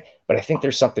guy, but I think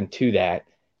there's something to that.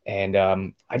 And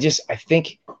I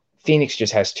think Phoenix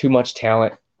just has too much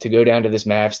talent to go down to this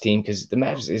Mavs team because the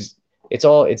Mavs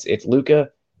it's Luka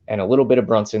and a little bit of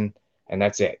Brunson, and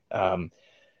that's it.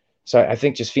 So I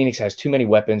think just Phoenix has too many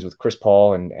weapons with Chris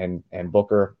Paul and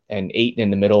Booker and Ayton in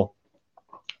the middle.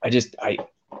 I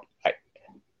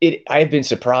have been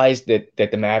surprised that the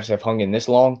Mavs have hung in this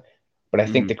long, but I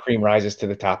think the cream rises to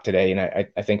the top today, and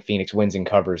I think Phoenix wins and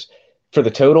covers. For the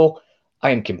total, I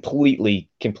am completely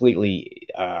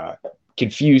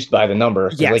confused by the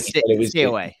number. Yes, stay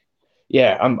away.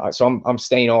 Yeah, I'm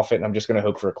staying off it, and I'm just going to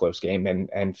hope for a close game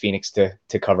and Phoenix to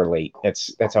cover late.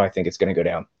 That's how I think it's going to go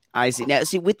down. I see. Now,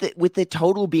 with the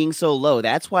total being so low,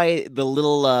 that's why the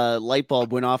little light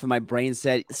bulb went off in my brain and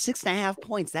said 6.5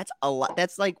 points. That's a lot.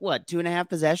 That's like what, 2.5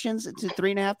 possessions to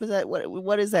 3.5 possessions?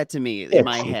 What is that to me in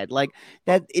my head? Like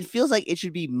that, it feels like it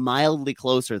should be mildly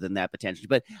closer than that potentially.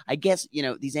 But I guess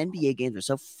these NBA games are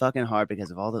so fucking hard because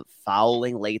of all the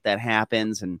fouling late that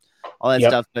happens and all that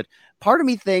stuff. But part of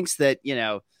me thinks that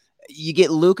you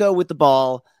get Luka with the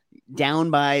ball down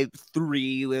by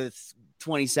 3 with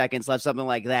 20 seconds left, something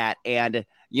like that. And,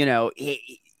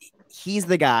 he's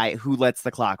the guy who lets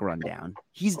the clock run down.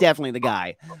 He's definitely the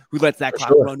guy who lets that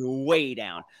clock run way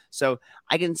down. So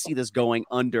I can see this going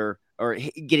under or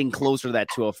getting closer to that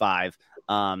 205.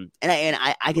 And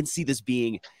I can see this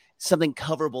being something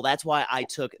coverable. That's why I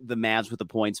took the Mavs with the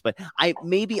points, but I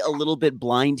may be a little bit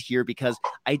blind here because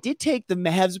I did take the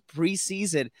Mavs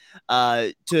preseason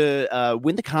to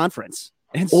win the conference.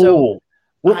 And so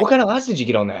what kind of odds did you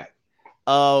get on that?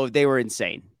 Oh, they were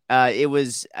insane. It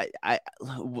was.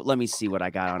 Let me see what I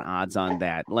got on odds on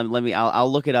that. Let me.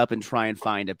 I'll look it up and try and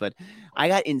find it. But I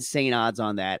got insane odds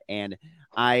on that, and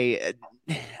I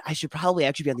should probably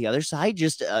actually be on the other side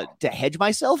just to hedge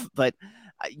myself. But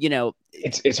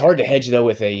it's hard to hedge though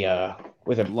with a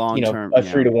long term, a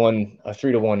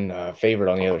 3-1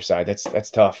 favorite on the other side. That's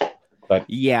tough. But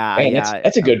yeah, man,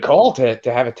 that's a good call to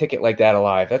have a ticket like that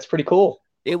alive. That's pretty cool.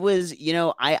 It was,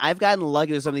 I've gotten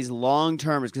lucky with some of these long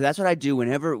termers because that's what I do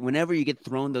whenever you get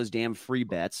thrown those damn free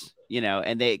bets,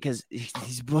 and because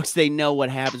these books, they know what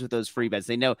happens with those free bets.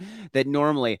 They know that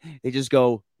normally they just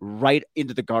go right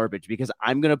into the garbage because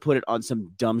I'm going to put it on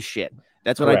some dumb shit.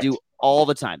 That's what Correct. I do all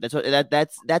the time.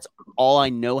 That's all I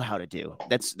know how to do.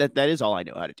 That is all I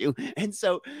know how to do. And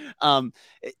so,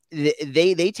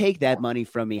 they take that money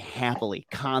from me happily,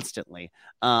 constantly.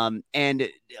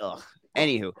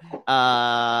 Anywho,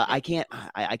 I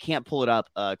can't pull it up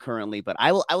currently, but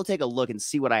I will take a look and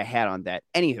see what I had on that.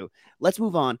 Anywho, let's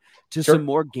move on to some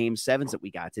more Game 7s that we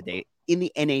got today in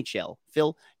the NHL.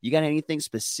 Phil, you got anything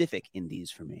specific in these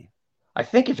for me? I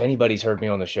think if anybody's heard me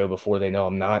on the show before, they know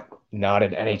I'm not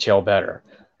an NHL bettor.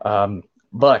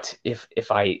 But if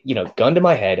I, gun to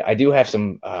my head, I do have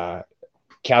some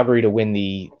Calgary to win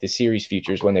the series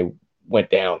futures when they went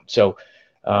down. So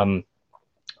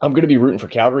I'm going to be rooting for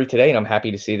Calgary today, and I'm happy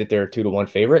to see that they're a 2-1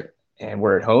 favorite, and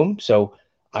we're at home. So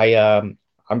I'm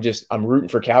rooting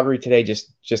for Calgary today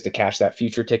just to cash that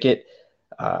future ticket.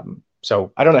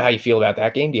 So I don't know how you feel about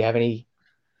that game. Do you have any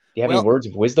words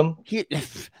of wisdom?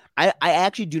 I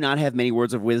actually do not have many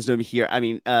words of wisdom here. I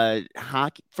mean,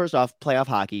 hockey. First off, playoff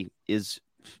hockey is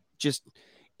just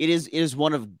it is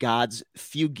one of God's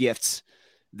few gifts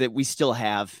that we still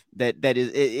have that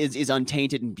is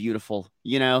untainted and beautiful.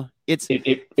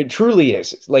 It truly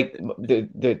is. It's like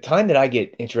the time that I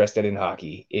get interested in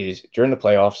hockey is during the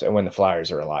playoffs and when the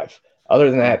Flyers are alive.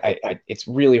 Other than that, it's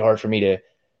really hard for me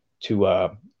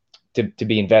to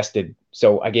be invested.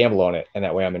 So I gamble on it, and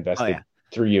that way I'm invested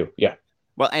through you. Yeah.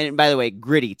 Well, and by the way,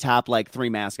 Gritty, top 3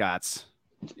 mascots.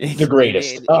 The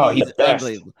greatest. He's the best.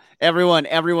 Unbelievable.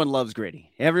 Everyone loves Gritty.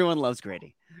 Everyone loves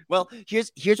Gritty. Well,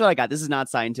 here's what I got. This is not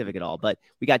scientific at all, but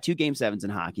we got 2 Game 7s in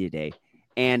hockey today.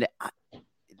 And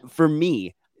for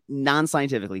me,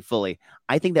 non-scientifically, fully,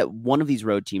 I think that one of these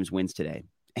road teams wins today.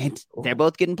 And they're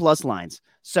both getting plus lines.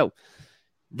 So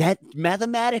that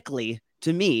mathematically,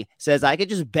 to me, says I could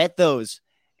just bet those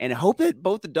and hope that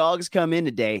both the dogs come in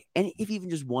today. And if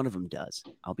even just one of them does,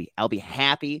 I'll be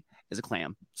happy as a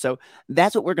clam. So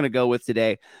that's what we're going to go with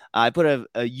today. I put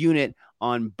a unit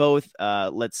on both.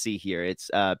 Let's see here. It's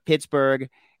Pittsburgh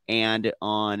and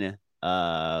on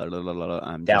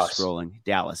I'm Dallas. just scrolling.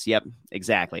 Dallas. Yep,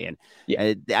 exactly. And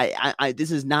I this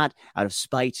is not out of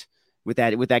spite with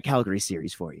that Calgary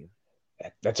series for you.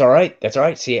 That's all right.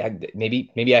 See,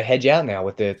 maybe I hedge out now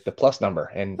with the plus number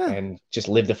and just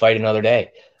live to fight another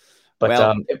day. But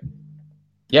I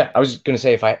was going to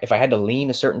say if I had to lean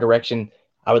a certain direction,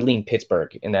 I would lean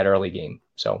Pittsburgh in that early game.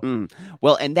 So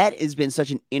well, and that has been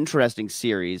such an interesting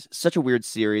series, such a weird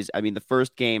series. I mean, the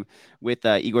first game with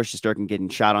Igor Shesterkin getting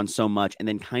shot on so much, and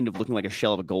then kind of looking like a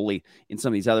shell of a goalie in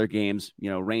some of these other games.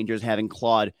 Rangers having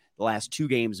clawed the last 2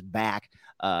 games back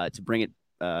to bring it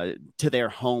to their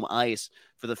home ice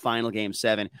for the final Game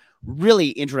 7. Really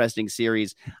interesting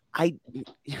series.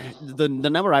 The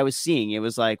number I was seeing, it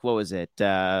was like, what was it?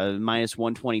 Minus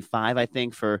 125, I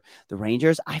think, for the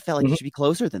Rangers. I felt like it should be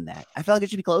closer than that.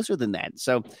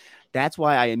 So that's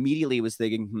why I immediately was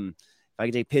thinking, if I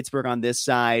could take Pittsburgh on this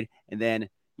side and then,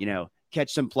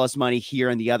 catch some plus money here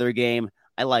in the other game.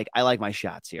 I like my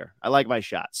shots here.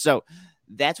 So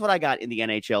that's what I got in the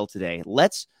NHL today.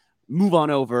 Let's move on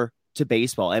over to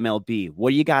baseball, MLB.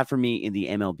 What do you got for me in the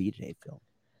MLB today, Phil?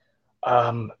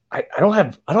 I don't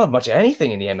have much of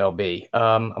anything in the MLB.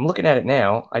 I'm looking at it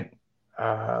now.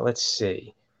 Let's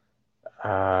see.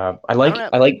 I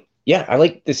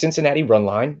like the Cincinnati run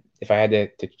line. If I had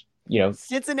to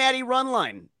Cincinnati run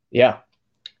line. Yeah.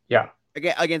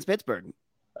 Against Pittsburgh.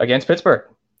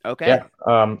 Okay. Yeah.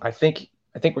 I think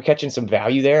we're catching some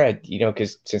value there.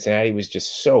 Because Cincinnati was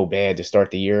just so bad to start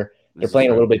the year. They're playing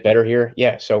a little bit better here.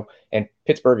 Yeah. So, and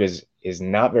Pittsburgh is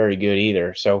not very good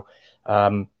either. So,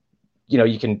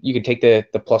 you can take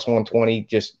the plus 120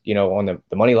 just, on the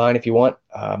money line if you want.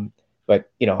 But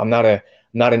I'm not an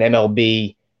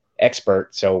MLB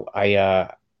expert. So I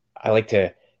like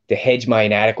to hedge my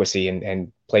inadequacy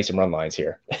and play some run lines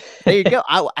here. There you go.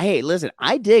 Hey, listen,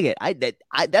 I dig it.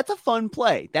 That's a fun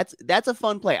play. That's a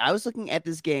fun play. I was looking at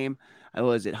this game. I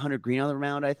was at Hunter Green on the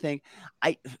round, I think.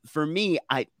 You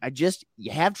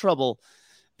have trouble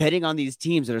betting on these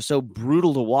teams that are so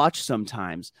brutal to watch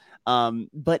sometimes.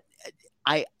 But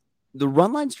the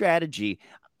run line strategy,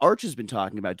 Arch has been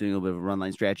talking about doing a little bit of a run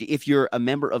line strategy. If you're a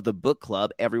member of the book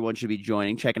club, everyone should be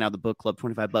joining, checking out the book club,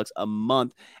 $25 a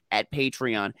month at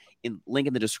Patreon, link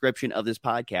in the description of this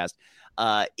podcast.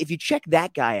 If you check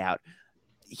that guy out,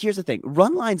 here's the thing.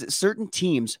 Run lines, certain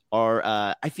teams are,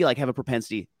 I feel like, have a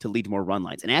propensity to lead to more run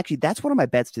lines. And actually, that's one of my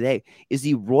bets today is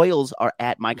the Royals are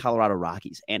at my Colorado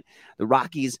Rockies. And the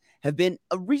Rockies have been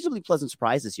a reasonably pleasant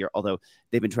surprise this year, although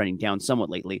they've been trending down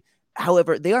somewhat lately.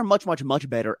 However, they are much, much, much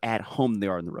better at home than they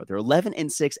are on the road. They're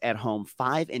 11-6 at home,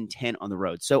 5-10 on the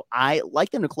road. So I like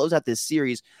them to close out this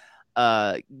series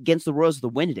against the Royals with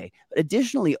a win today. But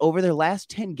additionally, over their last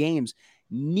 10 games,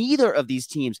 neither of these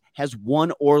teams has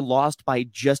won or lost by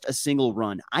just a single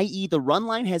run, i.e. the run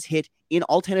line has hit in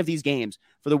all 10 of these games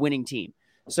for the winning team.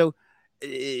 So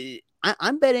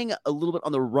I'm betting a little bit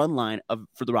on the run line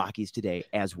for the Rockies today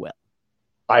as well.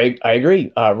 I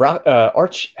agree.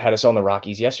 Arch had us on the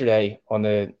Rockies yesterday on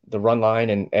the run line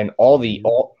and all the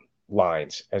alt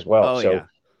lines as well. Oh, so yeah.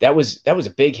 that was a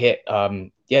big hit.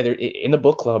 They're in the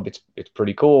book club. It's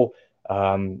pretty cool.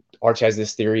 Arch has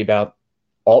this theory about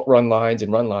alt run lines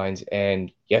and run lines.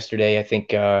 And yesterday, I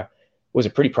think was a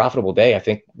pretty profitable day. I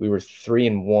think we were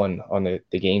 3-1 on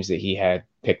the games that he had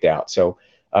picked out. So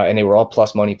and they were all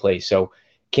plus money plays. So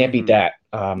can't beat that.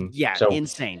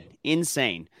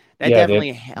 Insane. That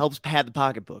definitely helps pad the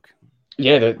pocketbook.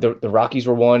 Yeah, the Rockies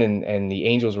were one, and the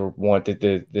Angels were one.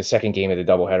 The second game of the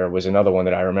doubleheader was another one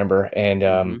that I remember. And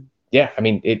I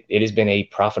mean, it has been a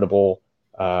profitable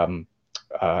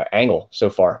angle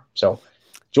so far. So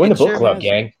join the book club,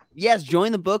 gang. Yes,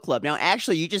 join the book club. Now,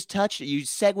 actually, you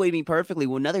segued me perfectly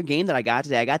with another game that I got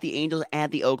today. I got the Angels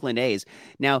at the Oakland A's.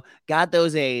 Now, got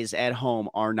those A's at home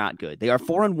are not good. They are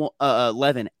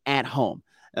 4-11 at home.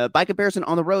 By comparison,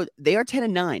 on the road, they are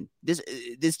 10-9.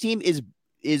 This team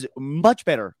is much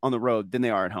better on the road than they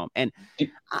are at home. And do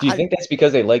you think that's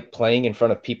because they like playing in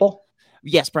front of people?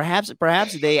 Yes, perhaps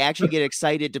they actually get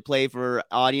excited to play for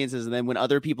audiences, and then when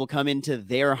other people come into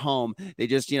their home, they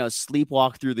just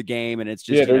sleepwalk through the game, and it's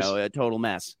just a total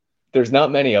mess. There's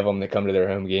not many of them that come to their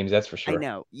home games, that's for sure. I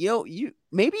know. You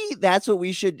maybe that's what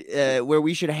we should where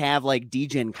we should have like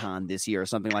Degen Con this year or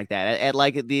something like that at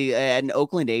an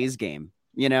Oakland A's game.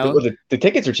 The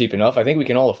tickets are cheap enough. I think we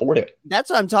can all afford it.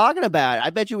 That's what I'm talking about. I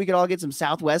bet you we could all get some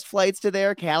Southwest flights to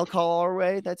there. Cal call our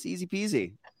way. That's easy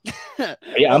peasy.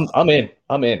 Yeah, I'm in.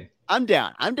 I'm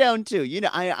down too.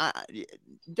 I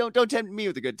don't tempt me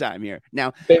with a good time here.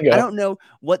 Now, Bingo. I don't know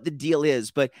what the deal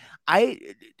is, but I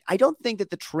don't think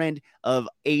that the trend of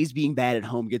A's being bad at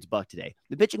home gets bucked today.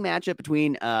 The pitching matchup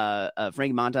between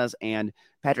Frankie Montas and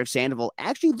Patrick Sandoval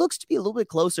actually looks to be a little bit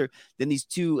closer than these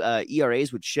two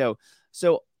ERAs would show.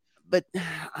 So, but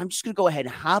I'm just going to go ahead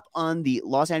and hop on the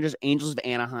Los Angeles Angels of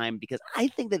Anaheim because I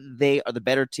think that they are the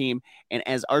better team. And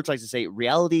as Arch likes to say,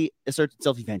 reality asserts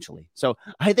itself eventually. So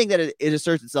I think that it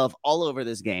asserts itself all over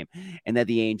this game and that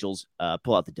the Angels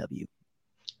pull out the W.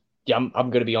 Yeah, I'm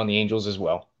going to be on the Angels as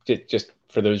well, just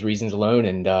for those reasons alone.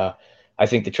 And I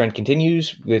think the trend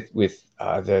continues with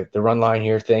the run line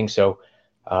here thing. So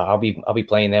I'll be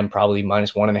playing them probably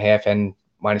 -1.5 and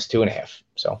 -2.5.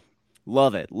 So.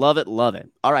 Love it.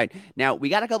 All right. Now, we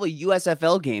got a couple of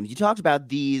USFL games. You talked about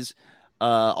these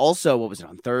also, what was it,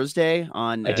 on Thursday?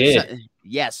 I did.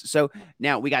 Yes. So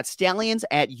now we got Stallions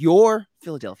at your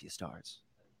Philadelphia Stars.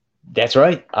 That's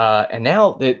right. And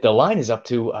now the line is up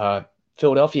to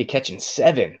Philadelphia catching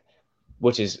 7,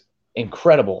 which is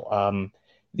incredible.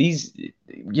 These,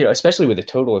 especially with a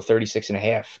total of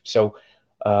 36.5. So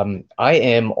I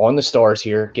am on the Stars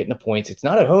here, getting the points. It's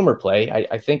not a homer play.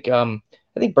 I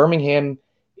think Birmingham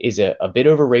is a bit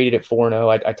overrated at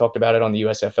 4-0. I talked about it on the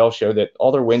USFL show that all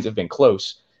their wins have been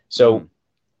close. So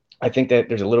I think that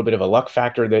there's a little bit of a luck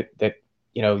factor that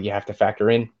you have to factor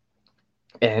in.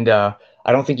 And I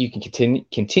don't think you can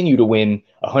continue to win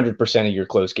 100% of your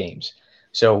close games.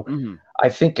 So I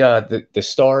think the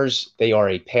Stars, they are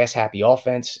a pass-happy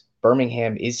offense.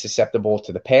 Birmingham is susceptible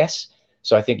to the pass.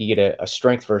 So I think you get a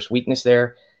strength versus weakness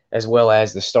there, as well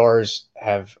as the Stars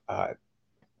have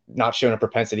not shown a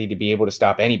propensity to be able to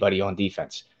stop anybody on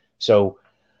defense. So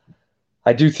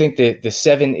I do think that the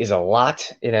 7 is a lot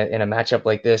in a matchup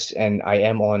like this, and I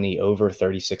am on the over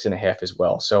 36.5 as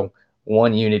well. So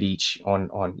 1 unit each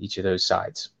on each of those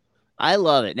sides. I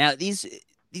love it. Now these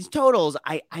totals,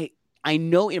 I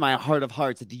know in my heart of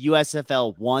hearts that the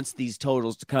USFL wants these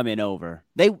totals to come in over.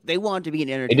 They want to be an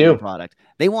entertaining product.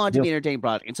 They want to be an entertaining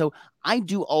product, and so I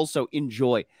do also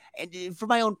enjoy. And for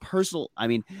my own personal,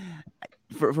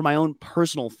 for my own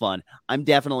personal fun, I'm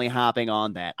definitely hopping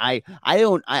on that. I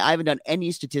haven't done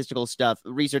any statistical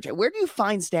research. Where do you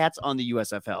find stats on the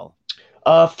USFL?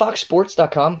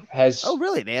 FoxSports.com has. Oh,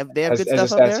 really? They have has, good has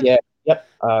stuff up there? Yeah. Yep.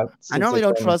 I normally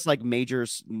don't trust like major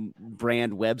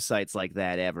brand websites like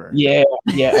that ever. Yeah.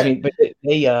 I mean, but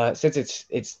they since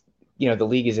it's the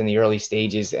league is in the early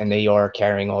stages and they are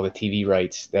carrying all the TV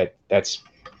rights. That's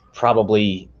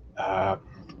probably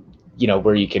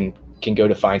where you can go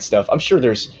to find stuff. I'm sure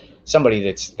there's somebody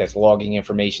that's logging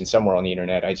information somewhere on the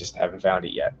internet. I just haven't found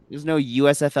it yet. There's no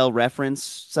USFL reference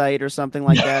site or something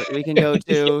like that we can go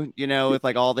to, with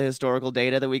like all the historical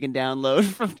data that we can download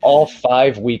from all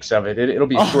 5 weeks of it. It'll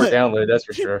be a short download, that's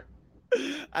for sure.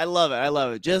 I love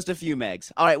it. Just a few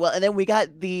megs. All right. Well, and then we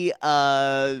got the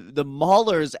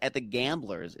Maulers at the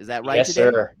Gamblers. Is that right? Yes,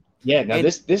 today? sir. Yeah. Now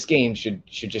this game should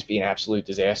just be an absolute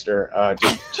disaster.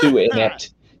 Just two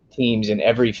inept teams in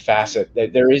every facet.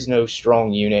 There is no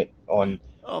strong unit on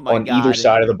either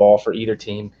side of the ball for either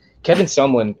team. Kevin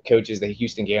Sumlin coaches the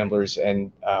Houston Gamblers,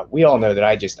 and we all know that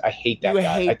I hate that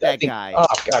guy. I think, guy. Oh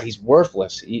God, he's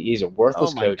worthless. He's a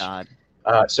worthless coach. God.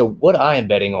 So what I am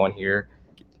betting on here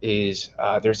is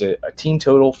there's a team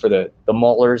total for the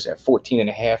Maulers at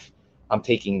 14.5. I'm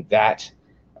taking that,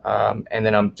 and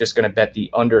then I'm just going to bet the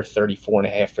under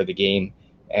 34.5 for the game,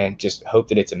 and just hope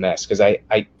that it's a mess because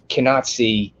I cannot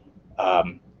see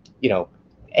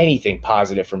anything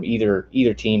positive from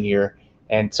either team here.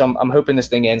 And so I'm hoping this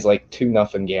thing ends like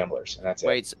 2-0 Gamblers, and that's it.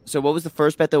 Wait, so what was the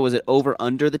first bet though? Was it over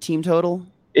under the team total?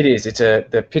 It is. It's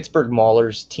the Pittsburgh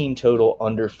Maulers team total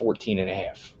under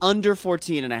 14.5. Under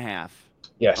 14.5.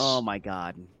 Yes. Oh my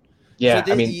God. Yeah.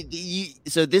 So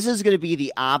so this is going to be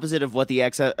the opposite of what the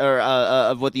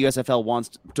of what the USFL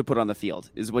wants to put on the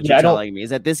field. Is what you're telling me? Is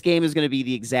that this game is going to be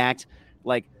the exact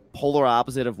polar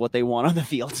opposite of what they want on the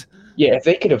field? Yeah, if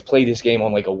they could have played this game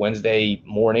on like a Wednesday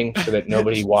morning so that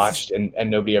nobody watched and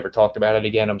nobody ever talked about it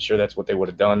again, I'm sure that's what they would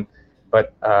have done.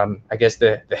 But I guess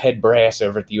the head brass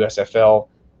over at the USFL,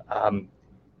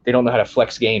 they don't know how to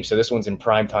flex games. So this one's in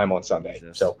prime time on Sunday.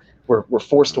 Jesus. So we're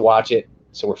forced to watch it.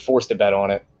 So we're forced to bet on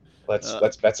it.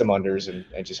 Let's bet some unders and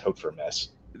just hope for a mess.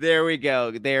 There we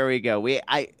go.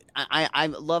 I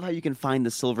love how you can find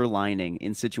the silver lining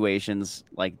in situations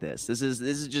like this. This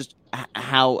is just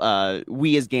how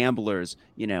we as gamblers,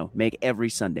 make every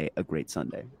Sunday a great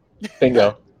Sunday.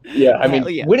 Bingo. Yeah, I mean,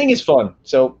 winning is fun.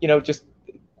 So just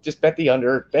bet the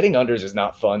under. Betting unders is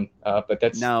not fun, but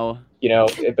that's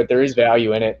but there is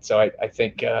value in it. So I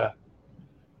think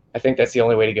that's the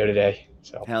only way to go today.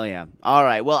 So hell yeah! All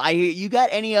right. Well, you got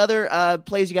any other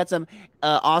plays? You got some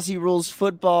Aussie rules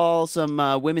football,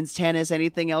 some women's tennis.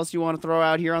 Anything else you want to throw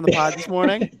out here on the pod this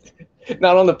morning?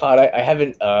 Not on the pod. I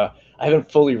haven't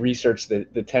fully researched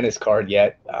the tennis card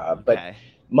yet. But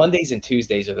Mondays and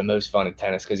Tuesdays are the most fun in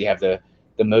tennis because you have the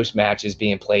most matches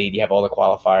being played. You have all the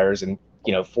qualifiers and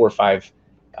 4 or 5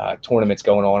 tournaments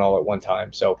going on all at one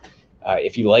time. So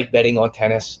if you like betting on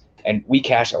tennis. And we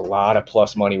cash a lot of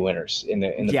plus money winners in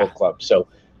the book club. So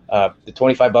the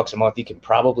 $25 a month, you can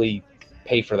probably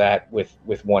pay for that with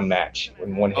one match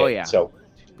in one hit. Oh,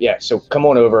 yeah. So come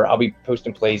on over. I'll be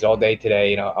posting plays all day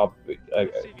today.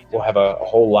 We'll have a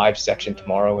whole live section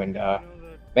tomorrow. And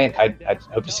man, I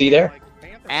hope to see you there.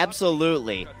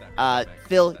 Absolutely.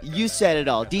 Phil, you said it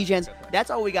all. Degens, that's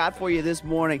all we got for you this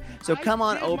morning. So come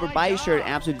on over, buy your shirt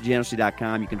at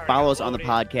AbsoluteDegeneracy.com. You can follow us on the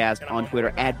podcast, on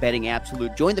Twitter,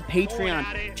 @BettingAbsolute. Join the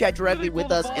Patreon. Chat directly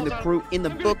with us and the crew in the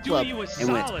book club.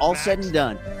 And when it's all said and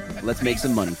done, let's make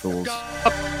some money, fools.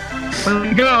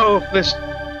 Go.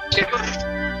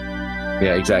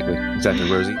 Yeah, exactly,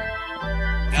 Rosie.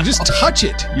 If you just touch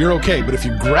it, you're okay. But if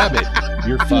you grab it,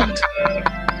 you're fucked.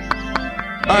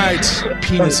 All right,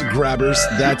 penis grabbers,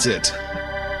 that's it.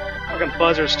 Fucking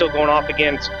buzzer's still going off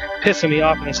again. It's pissing me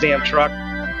off in this damn truck.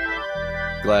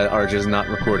 Glad Arja's not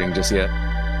recording just yet.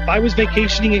 If I was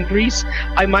vacationing in Greece,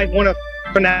 I might want to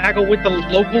finagle with the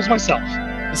locals myself.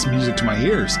 That's music to my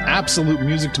ears. Absolute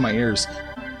music to my ears.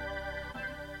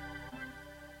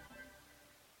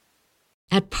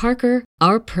 At Parker,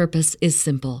 our purpose is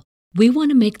simple. We want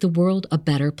to make the world a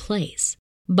better place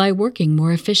by working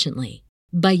more efficiently,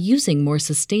 by using more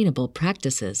sustainable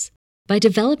practices, by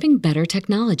developing better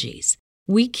technologies.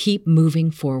 We keep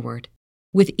moving forward.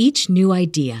 With each new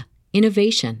idea,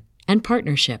 innovation, and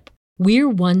partnership, we're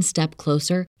one step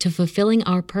closer to fulfilling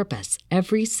our purpose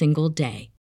every single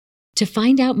day. To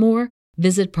find out more,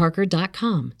 visit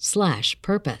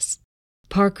parker.com/purpose.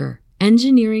 Parker,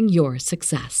 engineering your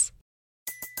success.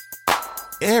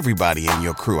 Everybody in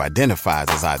your crew identifies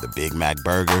as either Big Mac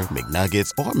Burger,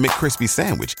 McNuggets, or McCrispy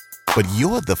Sandwich. But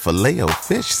you're the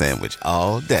Filet-O-Fish Sandwich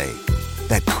all day.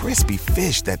 That crispy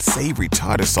fish, that savory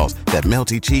tartar sauce, that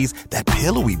melty cheese, that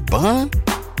pillowy bun.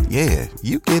 Yeah,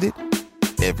 you get it.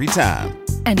 Every time.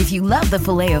 And if you love the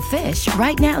Filet-O-Fish,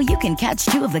 right now you can catch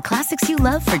 2 of the classics you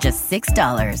love for just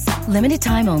 $6. Limited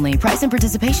time only. Price and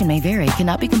participation may vary.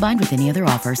 Cannot be combined with any other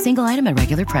offer. Single item at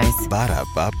regular price.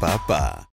 Ba-da-ba-ba-ba.